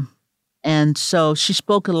 And so she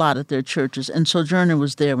spoke a lot at their churches, and Sojourner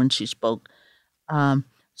was there when she spoke. Then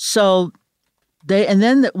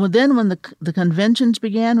when the conventions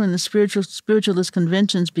began, when the spiritualist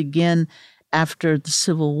conventions began after the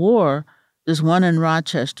Civil War, there's one in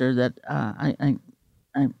Rochester that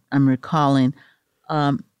I'm recalling.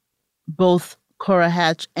 Both Cora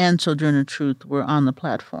Hatch and Sojourner Truth were on the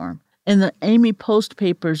platform. In the Amy Post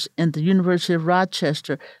papers at the University of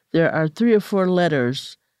Rochester, there are 3 or 4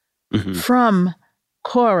 letters from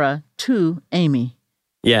Cora to Amy.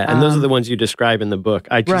 Yeah, and those are the ones you describe in the book.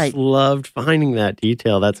 I just loved finding that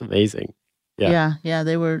detail. That's amazing. Yeah,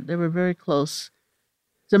 they were very close.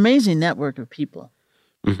 It's an amazing network of people.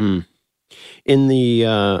 In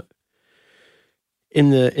the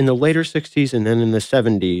later 60s and then in the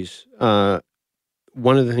 70s,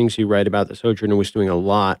 one of the things you write about that Sojourner was doing a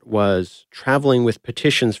lot was traveling with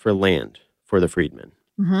petitions for land for the freedmen.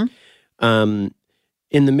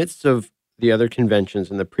 In the midst of the other conventions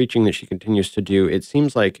and the preaching that she continues to do, it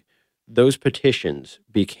seems like those petitions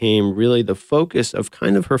became really the focus of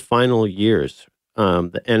kind of her final years,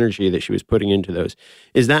 the energy that she was putting into those.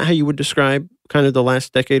 Is that how you would describe kind of the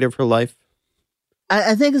last decade of her life?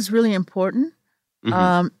 I think it's really important.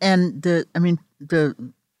 And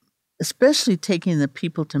especially taking the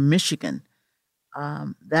people to Michigan,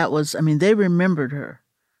 that was, they remembered her.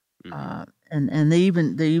 And they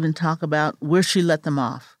even talk about where she let them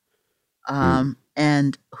off,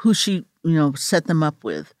 and who she, set them up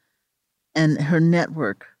with, and her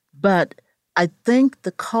network. But I think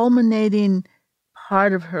the culminating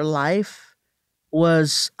part of her life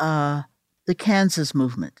was the Kansas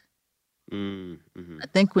movement. I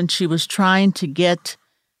think when she was trying to get,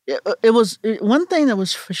 it was one thing that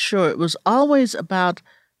was for sure, it was always about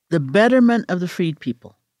the betterment of the freed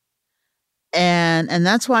people. And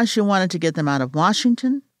that's why she wanted to get them out of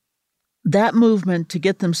Washington. That movement to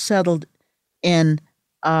get them settled in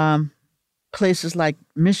places like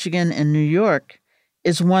Michigan and New York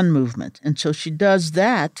is one movement. And so she does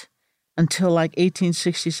that until like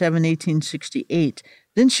 1867, 1868.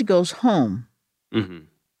 Then she goes home.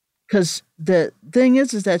 Because the thing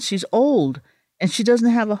is that she's old and she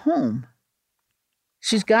doesn't have a home.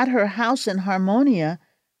 She's got her house in Harmonia,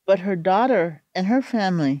 but her daughter and her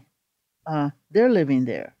family, they're living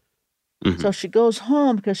there. So she goes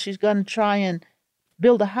home because she's going to try and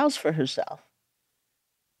build a house for herself.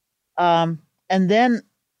 And then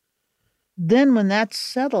when that's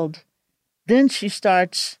settled, then she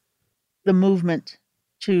starts the movement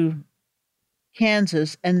to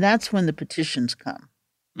Kansas, and that's when the petitions come.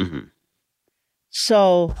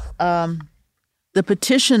 So the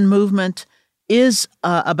petition movement is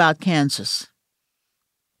about Kansas.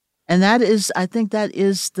 And I think that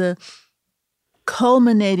is the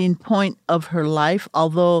culminating point of her life,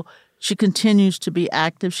 although she continues to be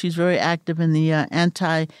active. She's very active in the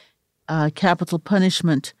anti-capital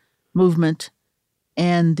punishment movement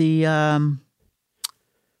and the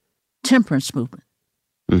temperance movement.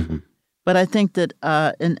 Mm-hmm. But I think that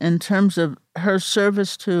in terms of her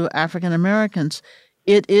service to African Americans,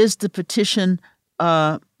 it is the petition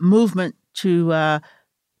movement to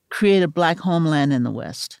create a black homeland in the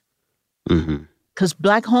West. Because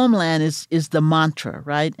black homeland is the mantra,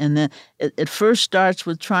 right? And then it first starts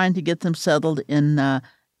with trying to get them settled in the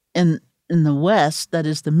West, that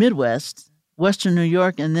is the Midwest, Western New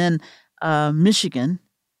York, and then Michigan.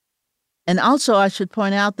 And also, I should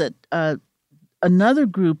point out that another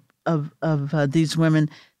group of these women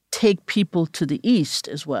take people to the East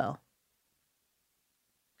as well.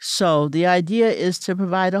 So the idea is to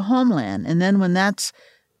provide a homeland. And then when that's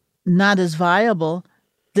not as viable,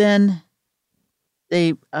 then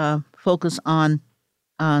they focus on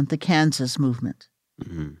the Kansas movement.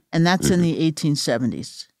 And that's in the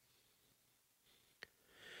 1870s.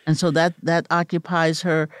 And so that occupies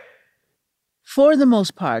her, for the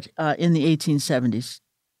most part, in the 1870s.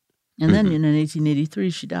 And then in 1883,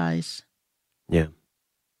 she dies. Yeah.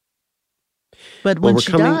 But when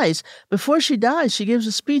she dies, before she dies, she gives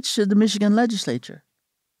a speech to the Michigan legislature.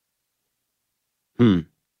 And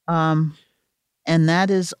that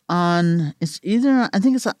is on. It's either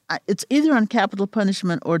on capital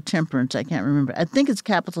punishment or temperance. I can't remember. I think it's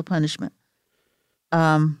capital punishment.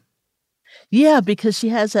 Yeah, because she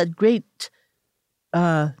has that great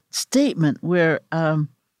statement where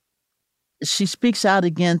she speaks out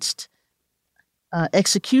against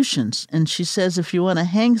executions, and she says, if you want to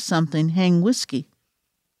hang something, hang whiskey,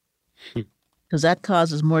 because that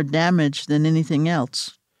causes more damage than anything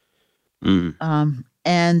else. And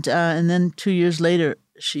then 2 years later,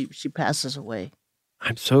 she passes away.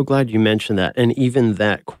 I'm so glad you mentioned that, and even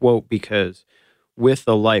that quote, because with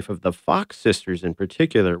the life of the Fox sisters in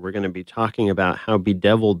particular, we're going to be talking about how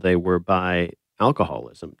bedeviled they were by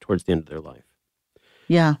alcoholism towards the end of their life.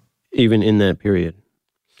 Yeah. Even in that period.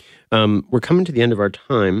 We're coming to the end of our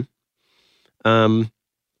time. The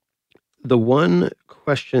one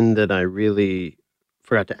question that I really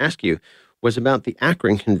forgot to ask you was about the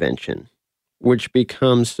Akron Convention, which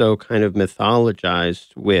becomes so kind of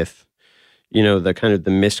mythologized with, the kind of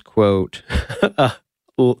the misquote,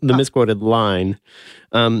 the misquoted line.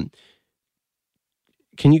 Can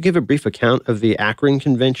you give a brief account of the Akron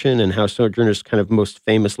Convention and how Sojourner's kind of most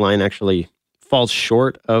famous line actually falls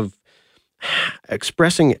short of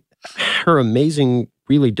expressing her amazing,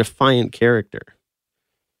 really defiant character?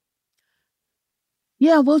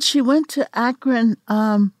 Yeah, well, she went to Akron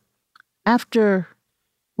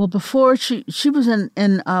before she was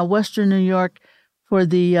in Western New York for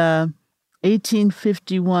the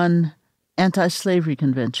 1851 Anti-Slavery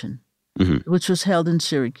Convention, which was held in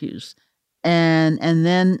Syracuse. And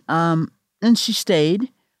then she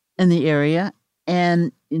stayed in the area,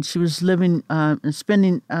 and she was living and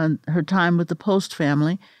spending her time with the Post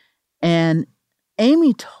family. And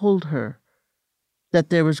Amy told her that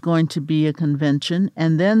there was going to be a convention,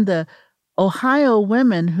 and then the Ohio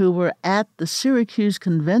women who were at the Syracuse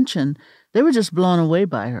convention, they were just blown away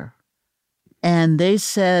by her. And they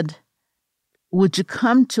said, would you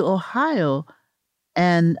come to Ohio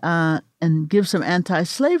and give some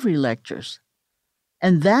anti-slavery lectures?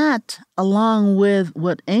 And that, along with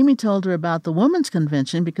what Amy told her about the women's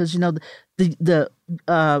convention, because, the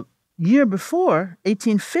year before,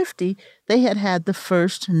 1850, they had the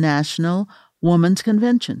first national women's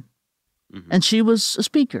convention. And she was a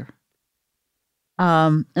speaker.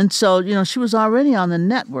 And so, she was already on the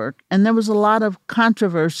network, and there was a lot of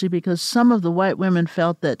controversy because some of the white women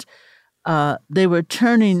felt that they were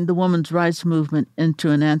turning the women's rights movement into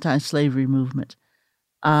an anti-slavery movement.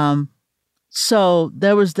 So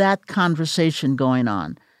there was that conversation going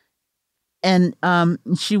on. And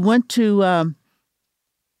she went to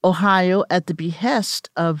Ohio at the behest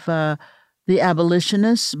of the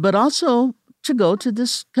abolitionists, but also to go to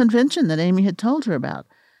this convention that Amy had told her about.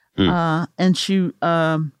 And she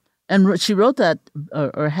wrote that,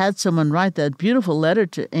 or had someone write that beautiful letter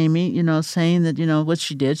to Amy, saying that, what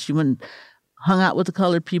she did. She went and hung out with the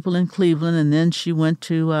colored people in Cleveland, and then she went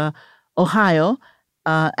to Ohio,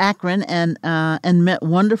 Akron, and met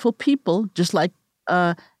wonderful people, just like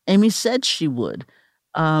Amy said she would.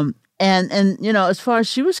 And as far as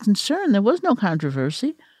she was concerned, there was no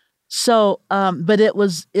controversy. So, but it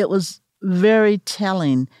was very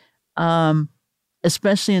telling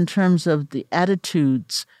especially in terms of the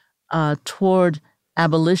attitudes toward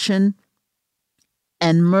abolition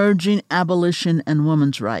and merging abolition and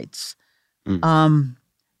women's rights,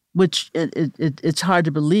 which it's hard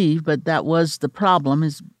to believe, but that was the problem,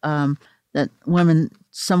 is that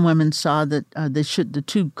some women saw that the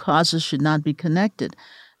two causes should not be connected.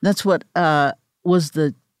 That's what was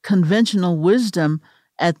the conventional wisdom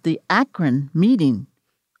at the Akron meeting,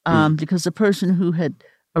 because the person who had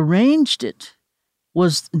arranged it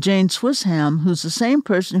was Jane Swisham, who's the same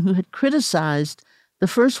person who had criticized the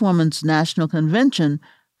first women's national convention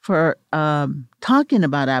for talking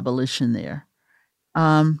about abolition there.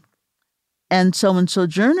 And so when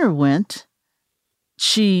Sojourner went,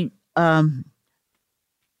 she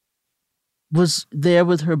was there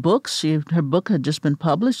with her books. Her book had just been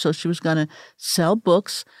published, so she was going to sell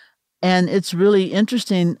books. And it's really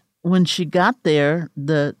interesting, when she got there,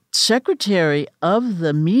 the secretary of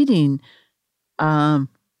the meeting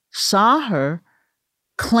saw her,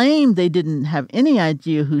 claimed they didn't have any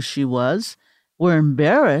idea who she was, were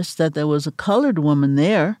embarrassed that there was a colored woman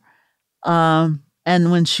there. And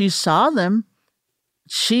when she saw them,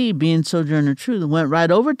 she, being Sojourner Truth, went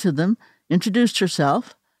right over to them, introduced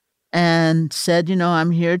herself, and said,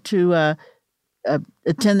 I'm here to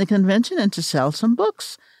attend the convention and to sell some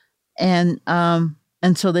books. And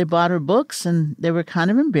so they bought her books, and they were kind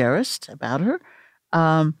of embarrassed about her.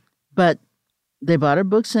 But they bought her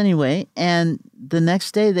books anyway. And the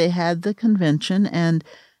next day they had the convention. And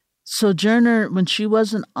Sojourner, when she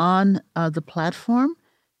wasn't on the platform,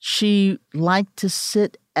 she liked to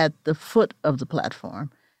sit at the foot of the platform.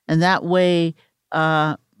 And that way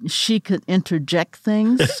she could interject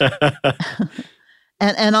things.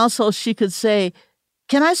 and also she could say,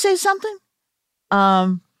 "Can I say something?"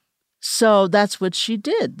 So that's what she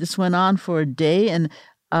did. This went on for a day, and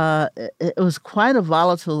it was quite a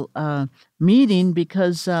volatile meeting,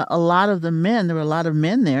 because there were a lot of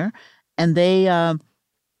men there, and they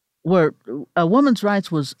women's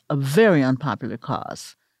rights was a very unpopular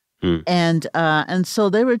cause. And so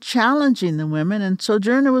they were challenging the women, and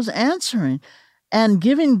Sojourner was answering and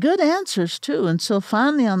giving good answers too. And so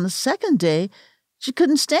finally on the second day, she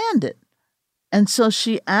couldn't stand it. And so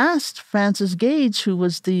she asked Frances Gage, who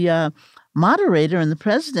was the moderator and the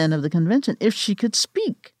president of the convention, if she could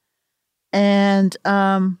speak. And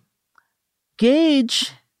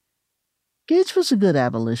Gage was a good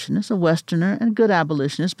abolitionist, a Westerner, and a good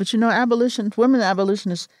abolitionist. But women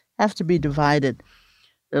abolitionists have to be divided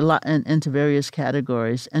into various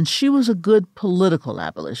categories. And she was a good political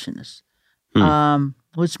abolitionist,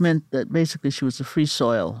 which meant that basically she was a free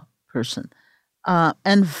soil person.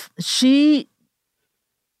 And she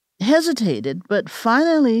hesitated, but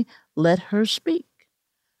finally let her speak.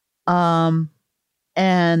 And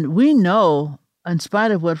we know, in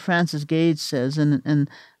spite of what Frances Gage says, and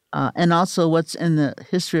also what's in the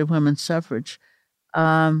history of women's suffrage,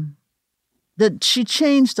 that she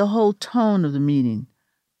changed the whole tone of the meeting.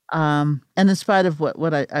 And in spite of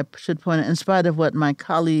what I should point out, in spite of what my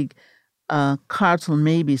colleague Carlton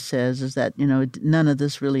Maybe says, is that none of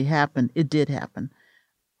this really happened. It did happen,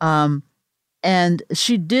 and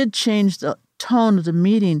she did change the tone of the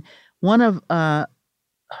meeting. One of her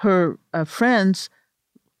friends,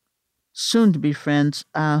 soon to be friends,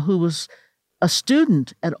 who was a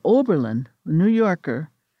student at Oberlin, a New Yorker,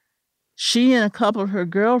 she and a couple of her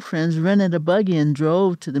girlfriends rented a buggy and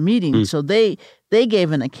drove to the meeting. So they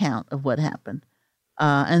gave an account of what happened.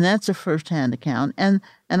 And that's a firsthand account. And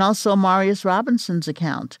also Marius Robinson's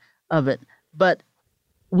account of it. But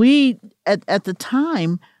we, at the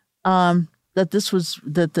time that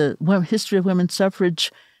the history of women's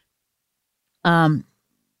suffrage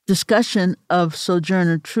discussion of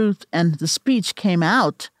Sojourner Truth and the speech came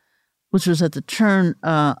out, which was at the turn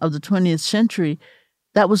of the 20th century,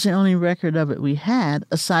 that was the only record of it we had,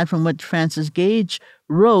 aside from what Frances Gage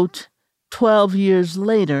wrote 12 years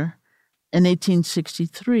later in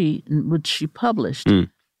 1863, which she published.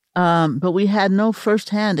 But we had no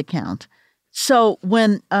firsthand account. So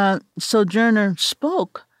when Sojourner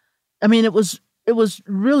spoke, it was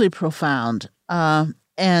really profound.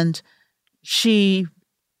 And she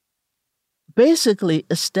basically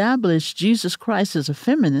established Jesus Christ as a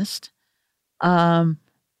feminist, and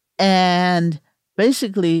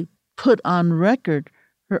basically put on record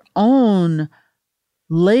her own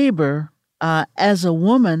labor as a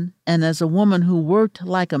woman, and as a woman who worked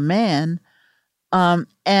like a man,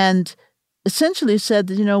 and essentially said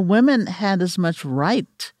that, women had as much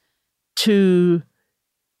right to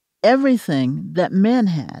everything that men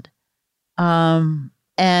had.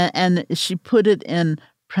 And she put it in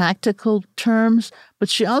practical terms, but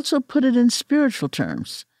she also put it in spiritual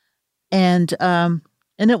terms. And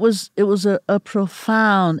it was a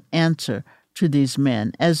profound answer to these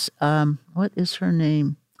men. As what is her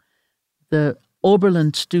name? The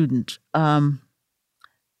Oberlin student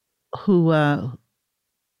who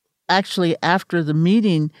actually after the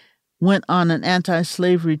meeting went on an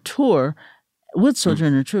anti-slavery tour with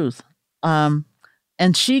Sojourner Truth.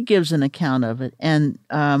 And she gives an account of it. And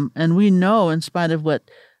we know, in spite of what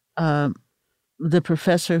the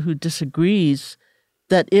professor who disagrees,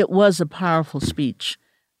 that it was a powerful speech.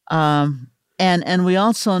 And we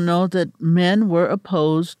also know that men were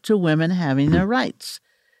opposed to women having their rights.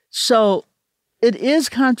 So it is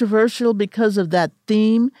controversial because of that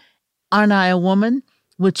theme, "Aren't I a Woman?"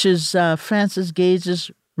 which is Frances Gage's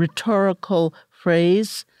rhetorical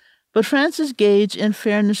phrase. But Frances Gage, in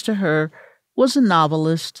fairness to her, was a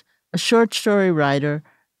novelist, a short story writer,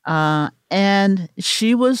 and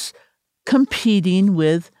she was competing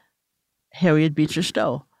with Harriet Beecher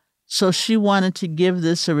Stowe. So she wanted to give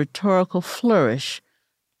this a rhetorical flourish.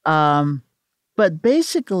 But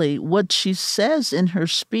basically, what she says in her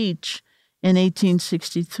speech in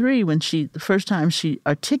 1863, the first time she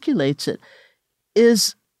articulates it,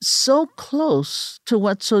 is so close to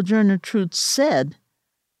what Sojourner Truth said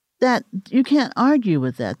that you can't argue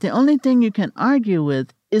with that. The only thing you can argue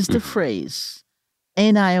with is the phrase,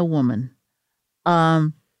 "Ain't I a woman?"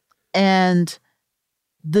 And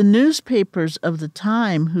the newspapers of the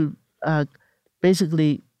time who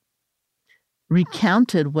basically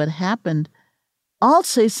recounted what happened all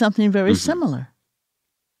say something very similar.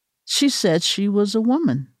 She said she was a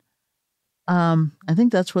woman. I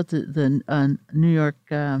think that's what the New York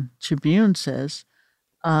Tribune says.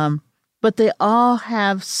 But they all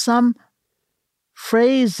have some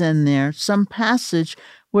phrase in there, some passage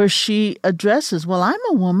where she addresses, well, I'm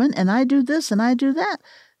a woman and I do this and I do that.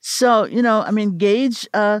 So, Gage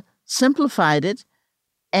simplified it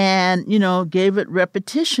and, gave it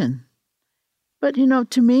repetition. But,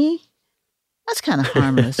 to me, that's kind of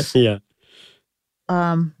harmless. Yeah.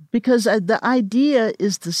 Because the idea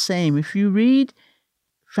is the same. If you read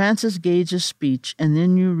Frances Gage's speech and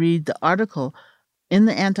then you read the article in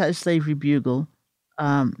the Anti-Slavery Bugle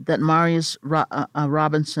that Marius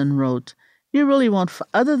Robinson wrote, you really won't,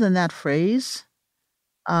 other than that phrase,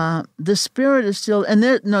 the spirit is still, and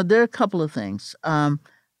there are a couple of things. And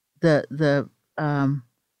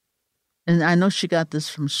I know she got this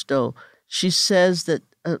from Stowe. She says that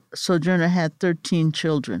Sojourner had 13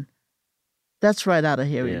 children. That's right out of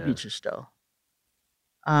Harriet Beecher Stowe.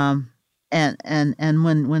 And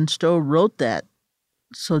when Stowe wrote that,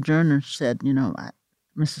 Sojourner said,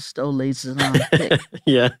 Mrs. Stowe lays it on thick.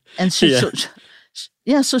 Yeah. And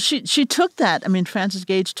so she took that. I mean, Frances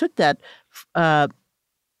Gage took that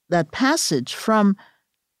passage from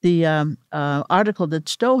the article that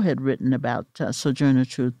Stowe had written about Sojourner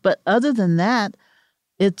Truth. But other than that,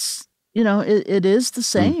 it's it is the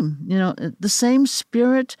same. The same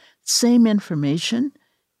spirit, same information.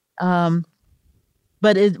 But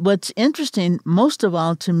what's interesting, most of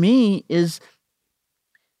all to me, is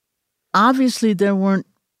obviously there weren't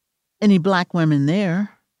any black women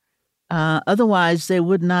there. Otherwise, they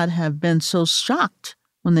would not have been so shocked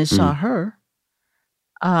when they saw her.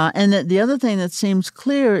 And the other thing that seems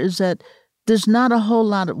clear is that there's not a whole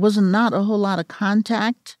lot of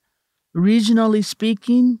contact, regionally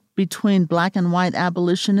speaking, between black and white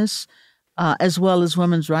abolitionists as well as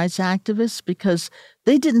women's rights activists, because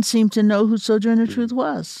they didn't seem to know who Sojourner Truth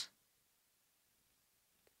was.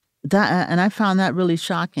 And I found that really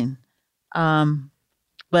shocking.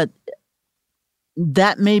 But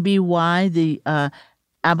that may be why the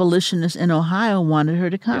abolitionists in Ohio wanted her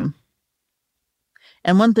to come.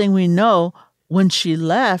 And one thing we know, when she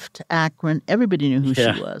left Akron, everybody knew who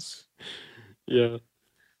she was. Yeah.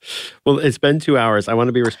 Well, it's been 2 hours. I want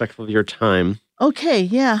to be respectful of your time. Okay,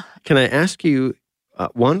 yeah. Can I ask you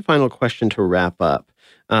one final question to wrap up?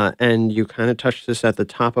 And you kind of touched this at the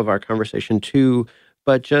top of our conversation too,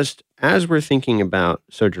 but just as we're thinking about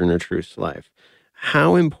Sojourner Truth's life,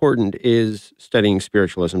 how important is studying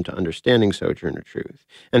spiritualism to understanding Sojourner Truth?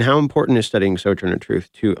 And how important is studying Sojourner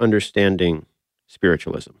Truth to understanding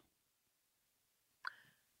spiritualism?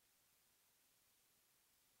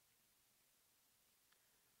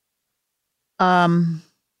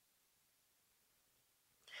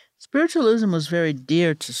 Spiritualism was very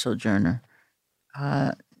dear to Sojourner.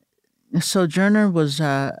 Sojourner was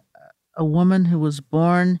a woman who was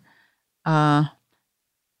born at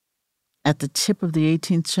the tip of the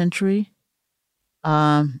 18th century,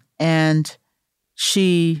 and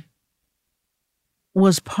she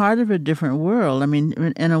was part of a different world. I mean,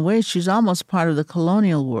 in a way, she's almost part of the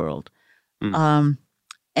colonial world.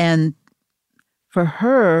 And for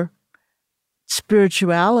her,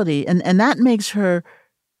 spirituality, and that makes her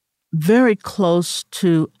very close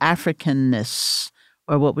to Africanness,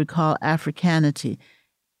 or what we call Africanity.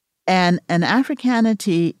 And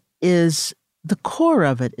Africanity is, the core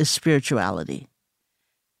of it is spirituality.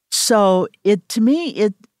 So to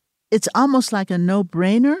me, it's almost like a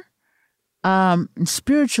no-brainer.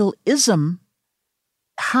 Spiritualism,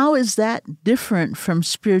 how is that different from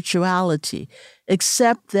spirituality?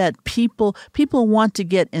 Except that people want to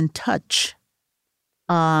get in touch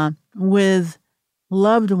with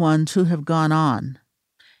loved ones who have gone on.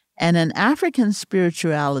 And in African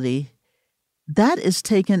spirituality, that is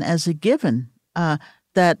taken as a given,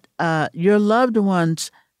 that your loved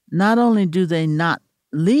ones, not only do they not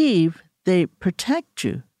leave, they protect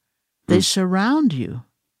you. They surround you.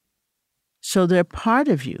 So they're part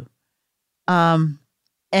of you.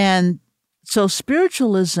 And so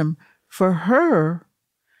spiritualism for her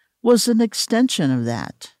was an extension of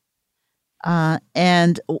that.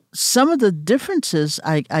 And some of the differences,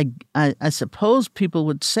 I suppose people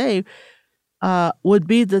would say, would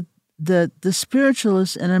be that the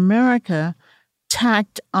spiritualists in America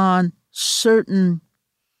tacked on certain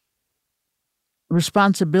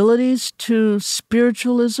responsibilities to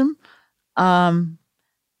spiritualism,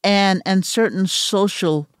 and certain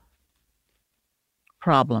social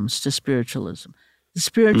problems to spiritualism. The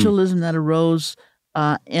spiritualism that arose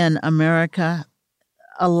in America,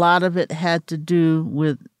 a lot of it had to do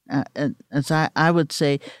with, as I would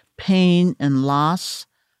say, pain and loss.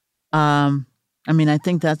 I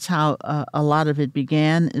think that's how a lot of it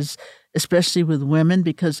began, is especially with women,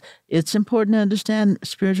 because it's important to understand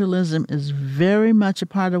spiritualism is very much a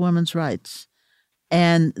part of women's rights.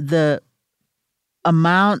 And the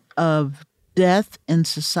amount of death in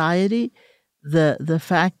society, the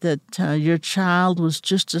fact that your child was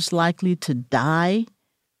just as likely to die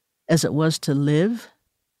as it was to live.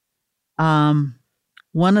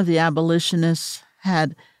 One of the abolitionists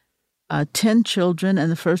had 10 children,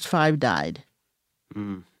 and the first 5 died.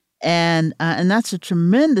 And that's a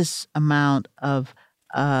tremendous amount of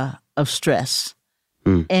stress.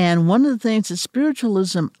 And one of the things that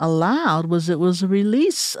spiritualism allowed was it was a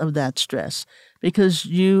release of that stress, because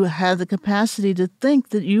you had the capacity to think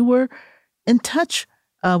that you were in touch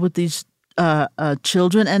with these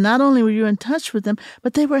children, and not only were you in touch with them,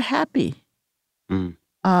 but they were happy. No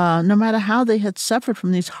matter how they had suffered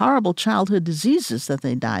from these horrible childhood diseases that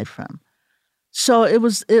they died from. So it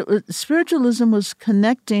was spiritualism was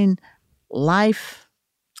connecting life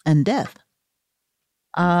and death.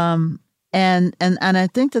 And I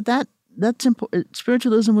think that's important.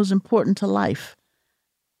 Spiritualism was important to life,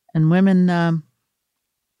 and women,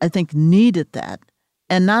 I think, needed that.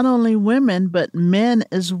 And not only women, but men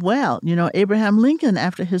as well. You know, Abraham Lincoln,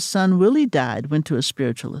 after his son Willie died, went to a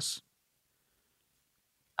spiritualist.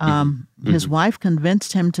 His wife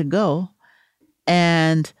convinced him to go,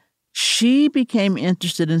 and she became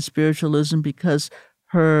interested in spiritualism because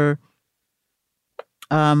her,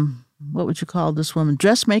 what would you call this woman?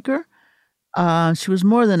 Dressmaker. She was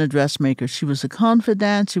more than a dressmaker. She was a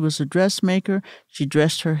confidante. She was a dressmaker. She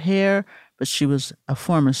dressed her hair, but she was a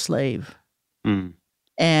former slave.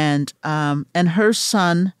 And her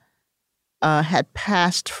son had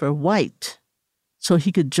passed for white, so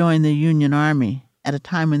he could join the Union Army at a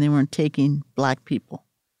time when they weren't taking black people.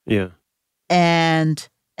 Yeah. And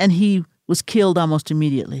he was killed almost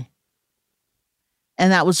immediately.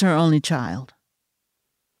 And that was her only child.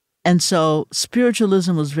 And so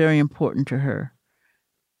spiritualism was very important to her.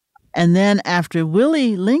 And then after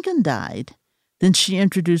Willie Lincoln died, then she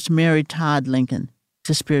introduced Mary Todd Lincoln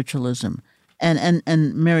to spiritualism. And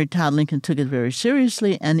Mary Todd Lincoln took it very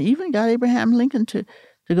seriously, and even got Abraham Lincoln to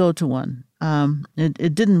go to one.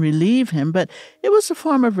 It didn't relieve him, but it was a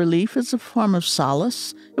form of relief. It's a form of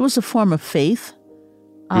solace. It was a form of faith.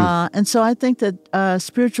 And so I think that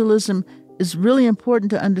spiritualism is really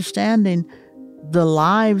important to understanding the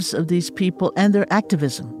lives of these people and their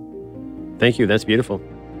activism. Thank you. That's beautiful.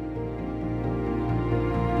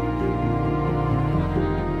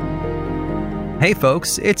 Hey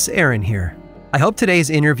folks, it's Aaron here. I hope today's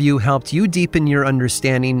interview helped you deepen your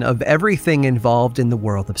understanding of everything involved in the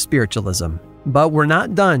world of spiritualism. But we're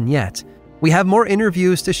not done yet. We have more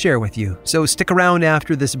interviews to share with you, so stick around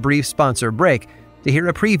after this brief sponsor break to hear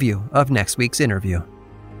a preview of next week's interview.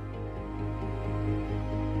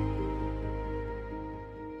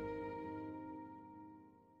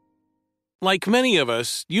 Like many of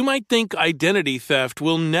us, you might think identity theft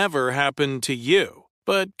will never happen to you.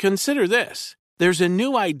 But consider this. There's a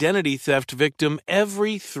new identity theft victim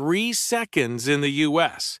every 3 seconds in the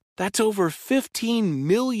U.S. That's over 15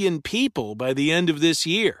 million people by the end of this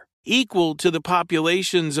year. equal to the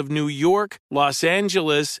populations of New York, Los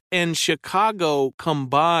Angeles, and Chicago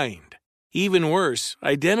combined. Even worse,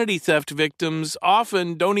 identity theft victims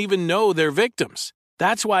often don't even know they're victims.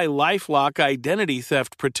 That's why LifeLock Identity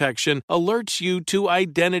Theft Protection alerts you to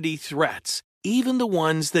identity threats, even the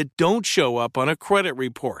ones that don't show up on a credit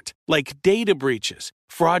report, like data breaches,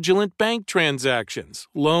 fraudulent bank transactions,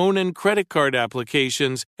 loan and credit card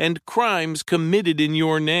applications, and crimes committed in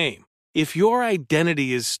your name. If your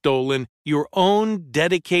identity is stolen, your own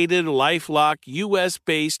dedicated LifeLock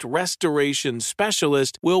U.S.-based restoration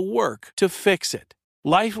specialist will work to fix it.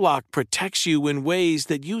 LifeLock protects you in ways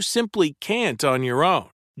that you simply can't on your own.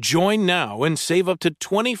 Join now and save up to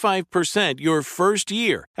 25% your first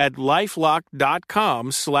year at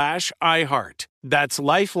LifeLock.com/iHeart. That's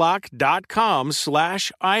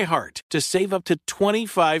LifeLock.com/iHeart to save up to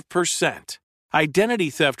 25%. Identity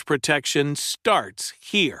theft protection starts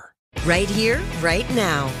here. Right here, right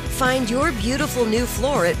now. Find your beautiful new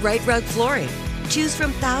floor at Right Rug Flooring. Choose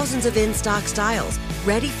from thousands of in-stock styles,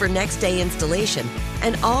 ready for next day installation,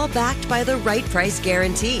 and all backed by the right price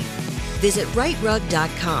guarantee. Visit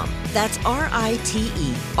rightrug.com. That's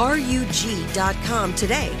RITERUG.com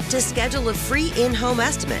today to schedule a free in-home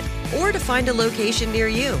estimate or to find a location near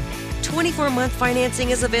you. 24-month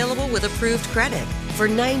financing is available with approved credit. For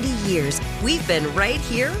 90 years, we've been right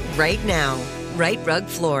here, right now. Right Rug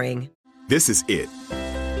Flooring. This is it.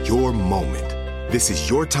 Your moment. This is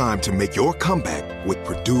your time to make your comeback with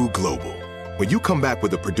Purdue Global. When you come back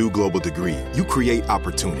with a Purdue Global degree, you create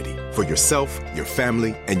opportunity for yourself, your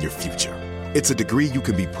family, and your future. It's a degree you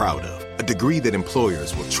can be proud of, a degree that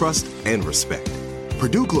employers will trust and respect.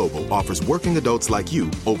 Purdue Global offers working adults like you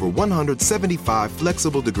over 175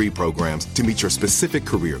 flexible degree programs to meet your specific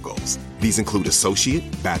career goals. These include associate,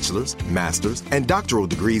 bachelor's, master's, and doctoral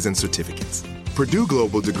degrees and certificates. Purdue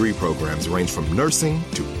Global degree programs range from nursing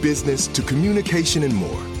to business to communication and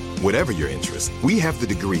more. Whatever your interest, we have the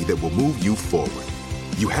degree that will move you forward.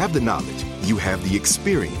 You have the knowledge, you have the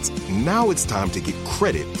experience. Now it's time to get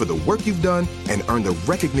credit for the work you've done and earn the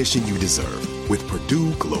recognition you deserve with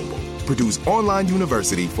Purdue Global, Purdue's online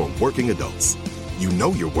university for working adults. You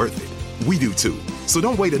know you're worth it. We do too. So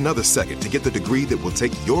don't wait another second to get the degree that will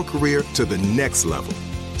take your career to the next level.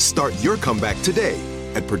 Start your comeback today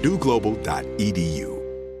at purdueglobal.edu.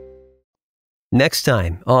 Next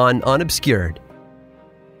time on Unobscured.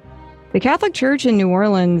 The Catholic Church in New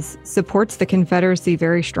Orleans supports the Confederacy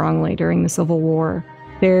very strongly during the Civil War.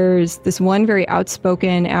 There's this one very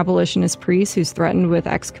outspoken abolitionist priest who's threatened with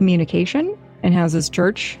excommunication and has his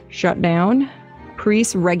church shut down.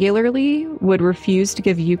 Priests regularly would refuse to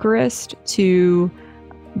give Eucharist to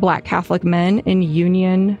Black Catholic men in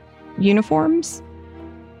Union uniforms.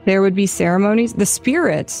 There would be ceremonies. The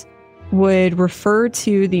spirits would refer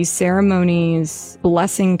to these ceremonies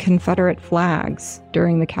blessing Confederate flags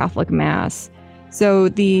during the Catholic Mass. So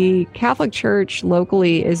the Catholic Church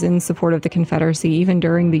locally is in support of the Confederacy even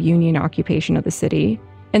during the Union occupation of the city.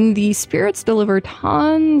 And the spirits deliver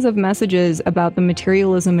tons of messages about the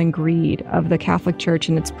materialism and greed of the Catholic Church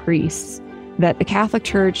and its priests. That the Catholic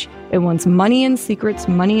Church, it wants money and secrets,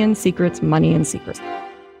 money and secrets, money and secrets.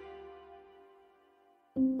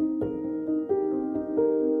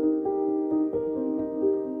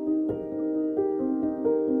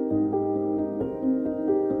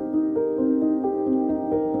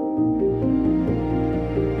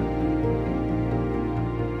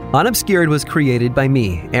 Unobscured was created by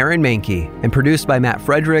me, Aaron Mahnke, and produced by Matt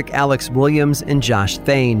Frederick, Alex Williams, and Josh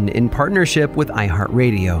Thane in partnership with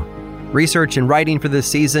iHeartRadio. Research and writing for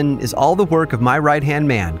this season is all the work of my right-hand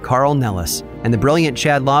man, Carl Nellis, and the brilliant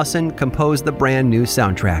Chad Lawson composed the brand new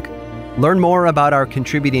soundtrack. Learn more about our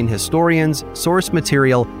contributing historians, source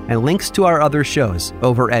material, and links to our other shows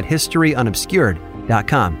over at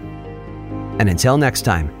historyunobscured.com. And until next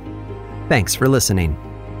time, thanks for listening.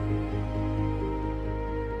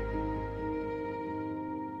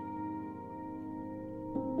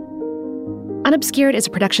 Unobscured is a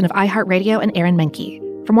production of iHeartRadio and Aaron Mahnke.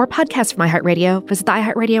 For more podcasts from iHeartRadio, visit the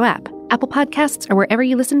iHeartRadio app, Apple Podcasts, or wherever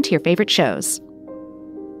you listen to your favorite shows.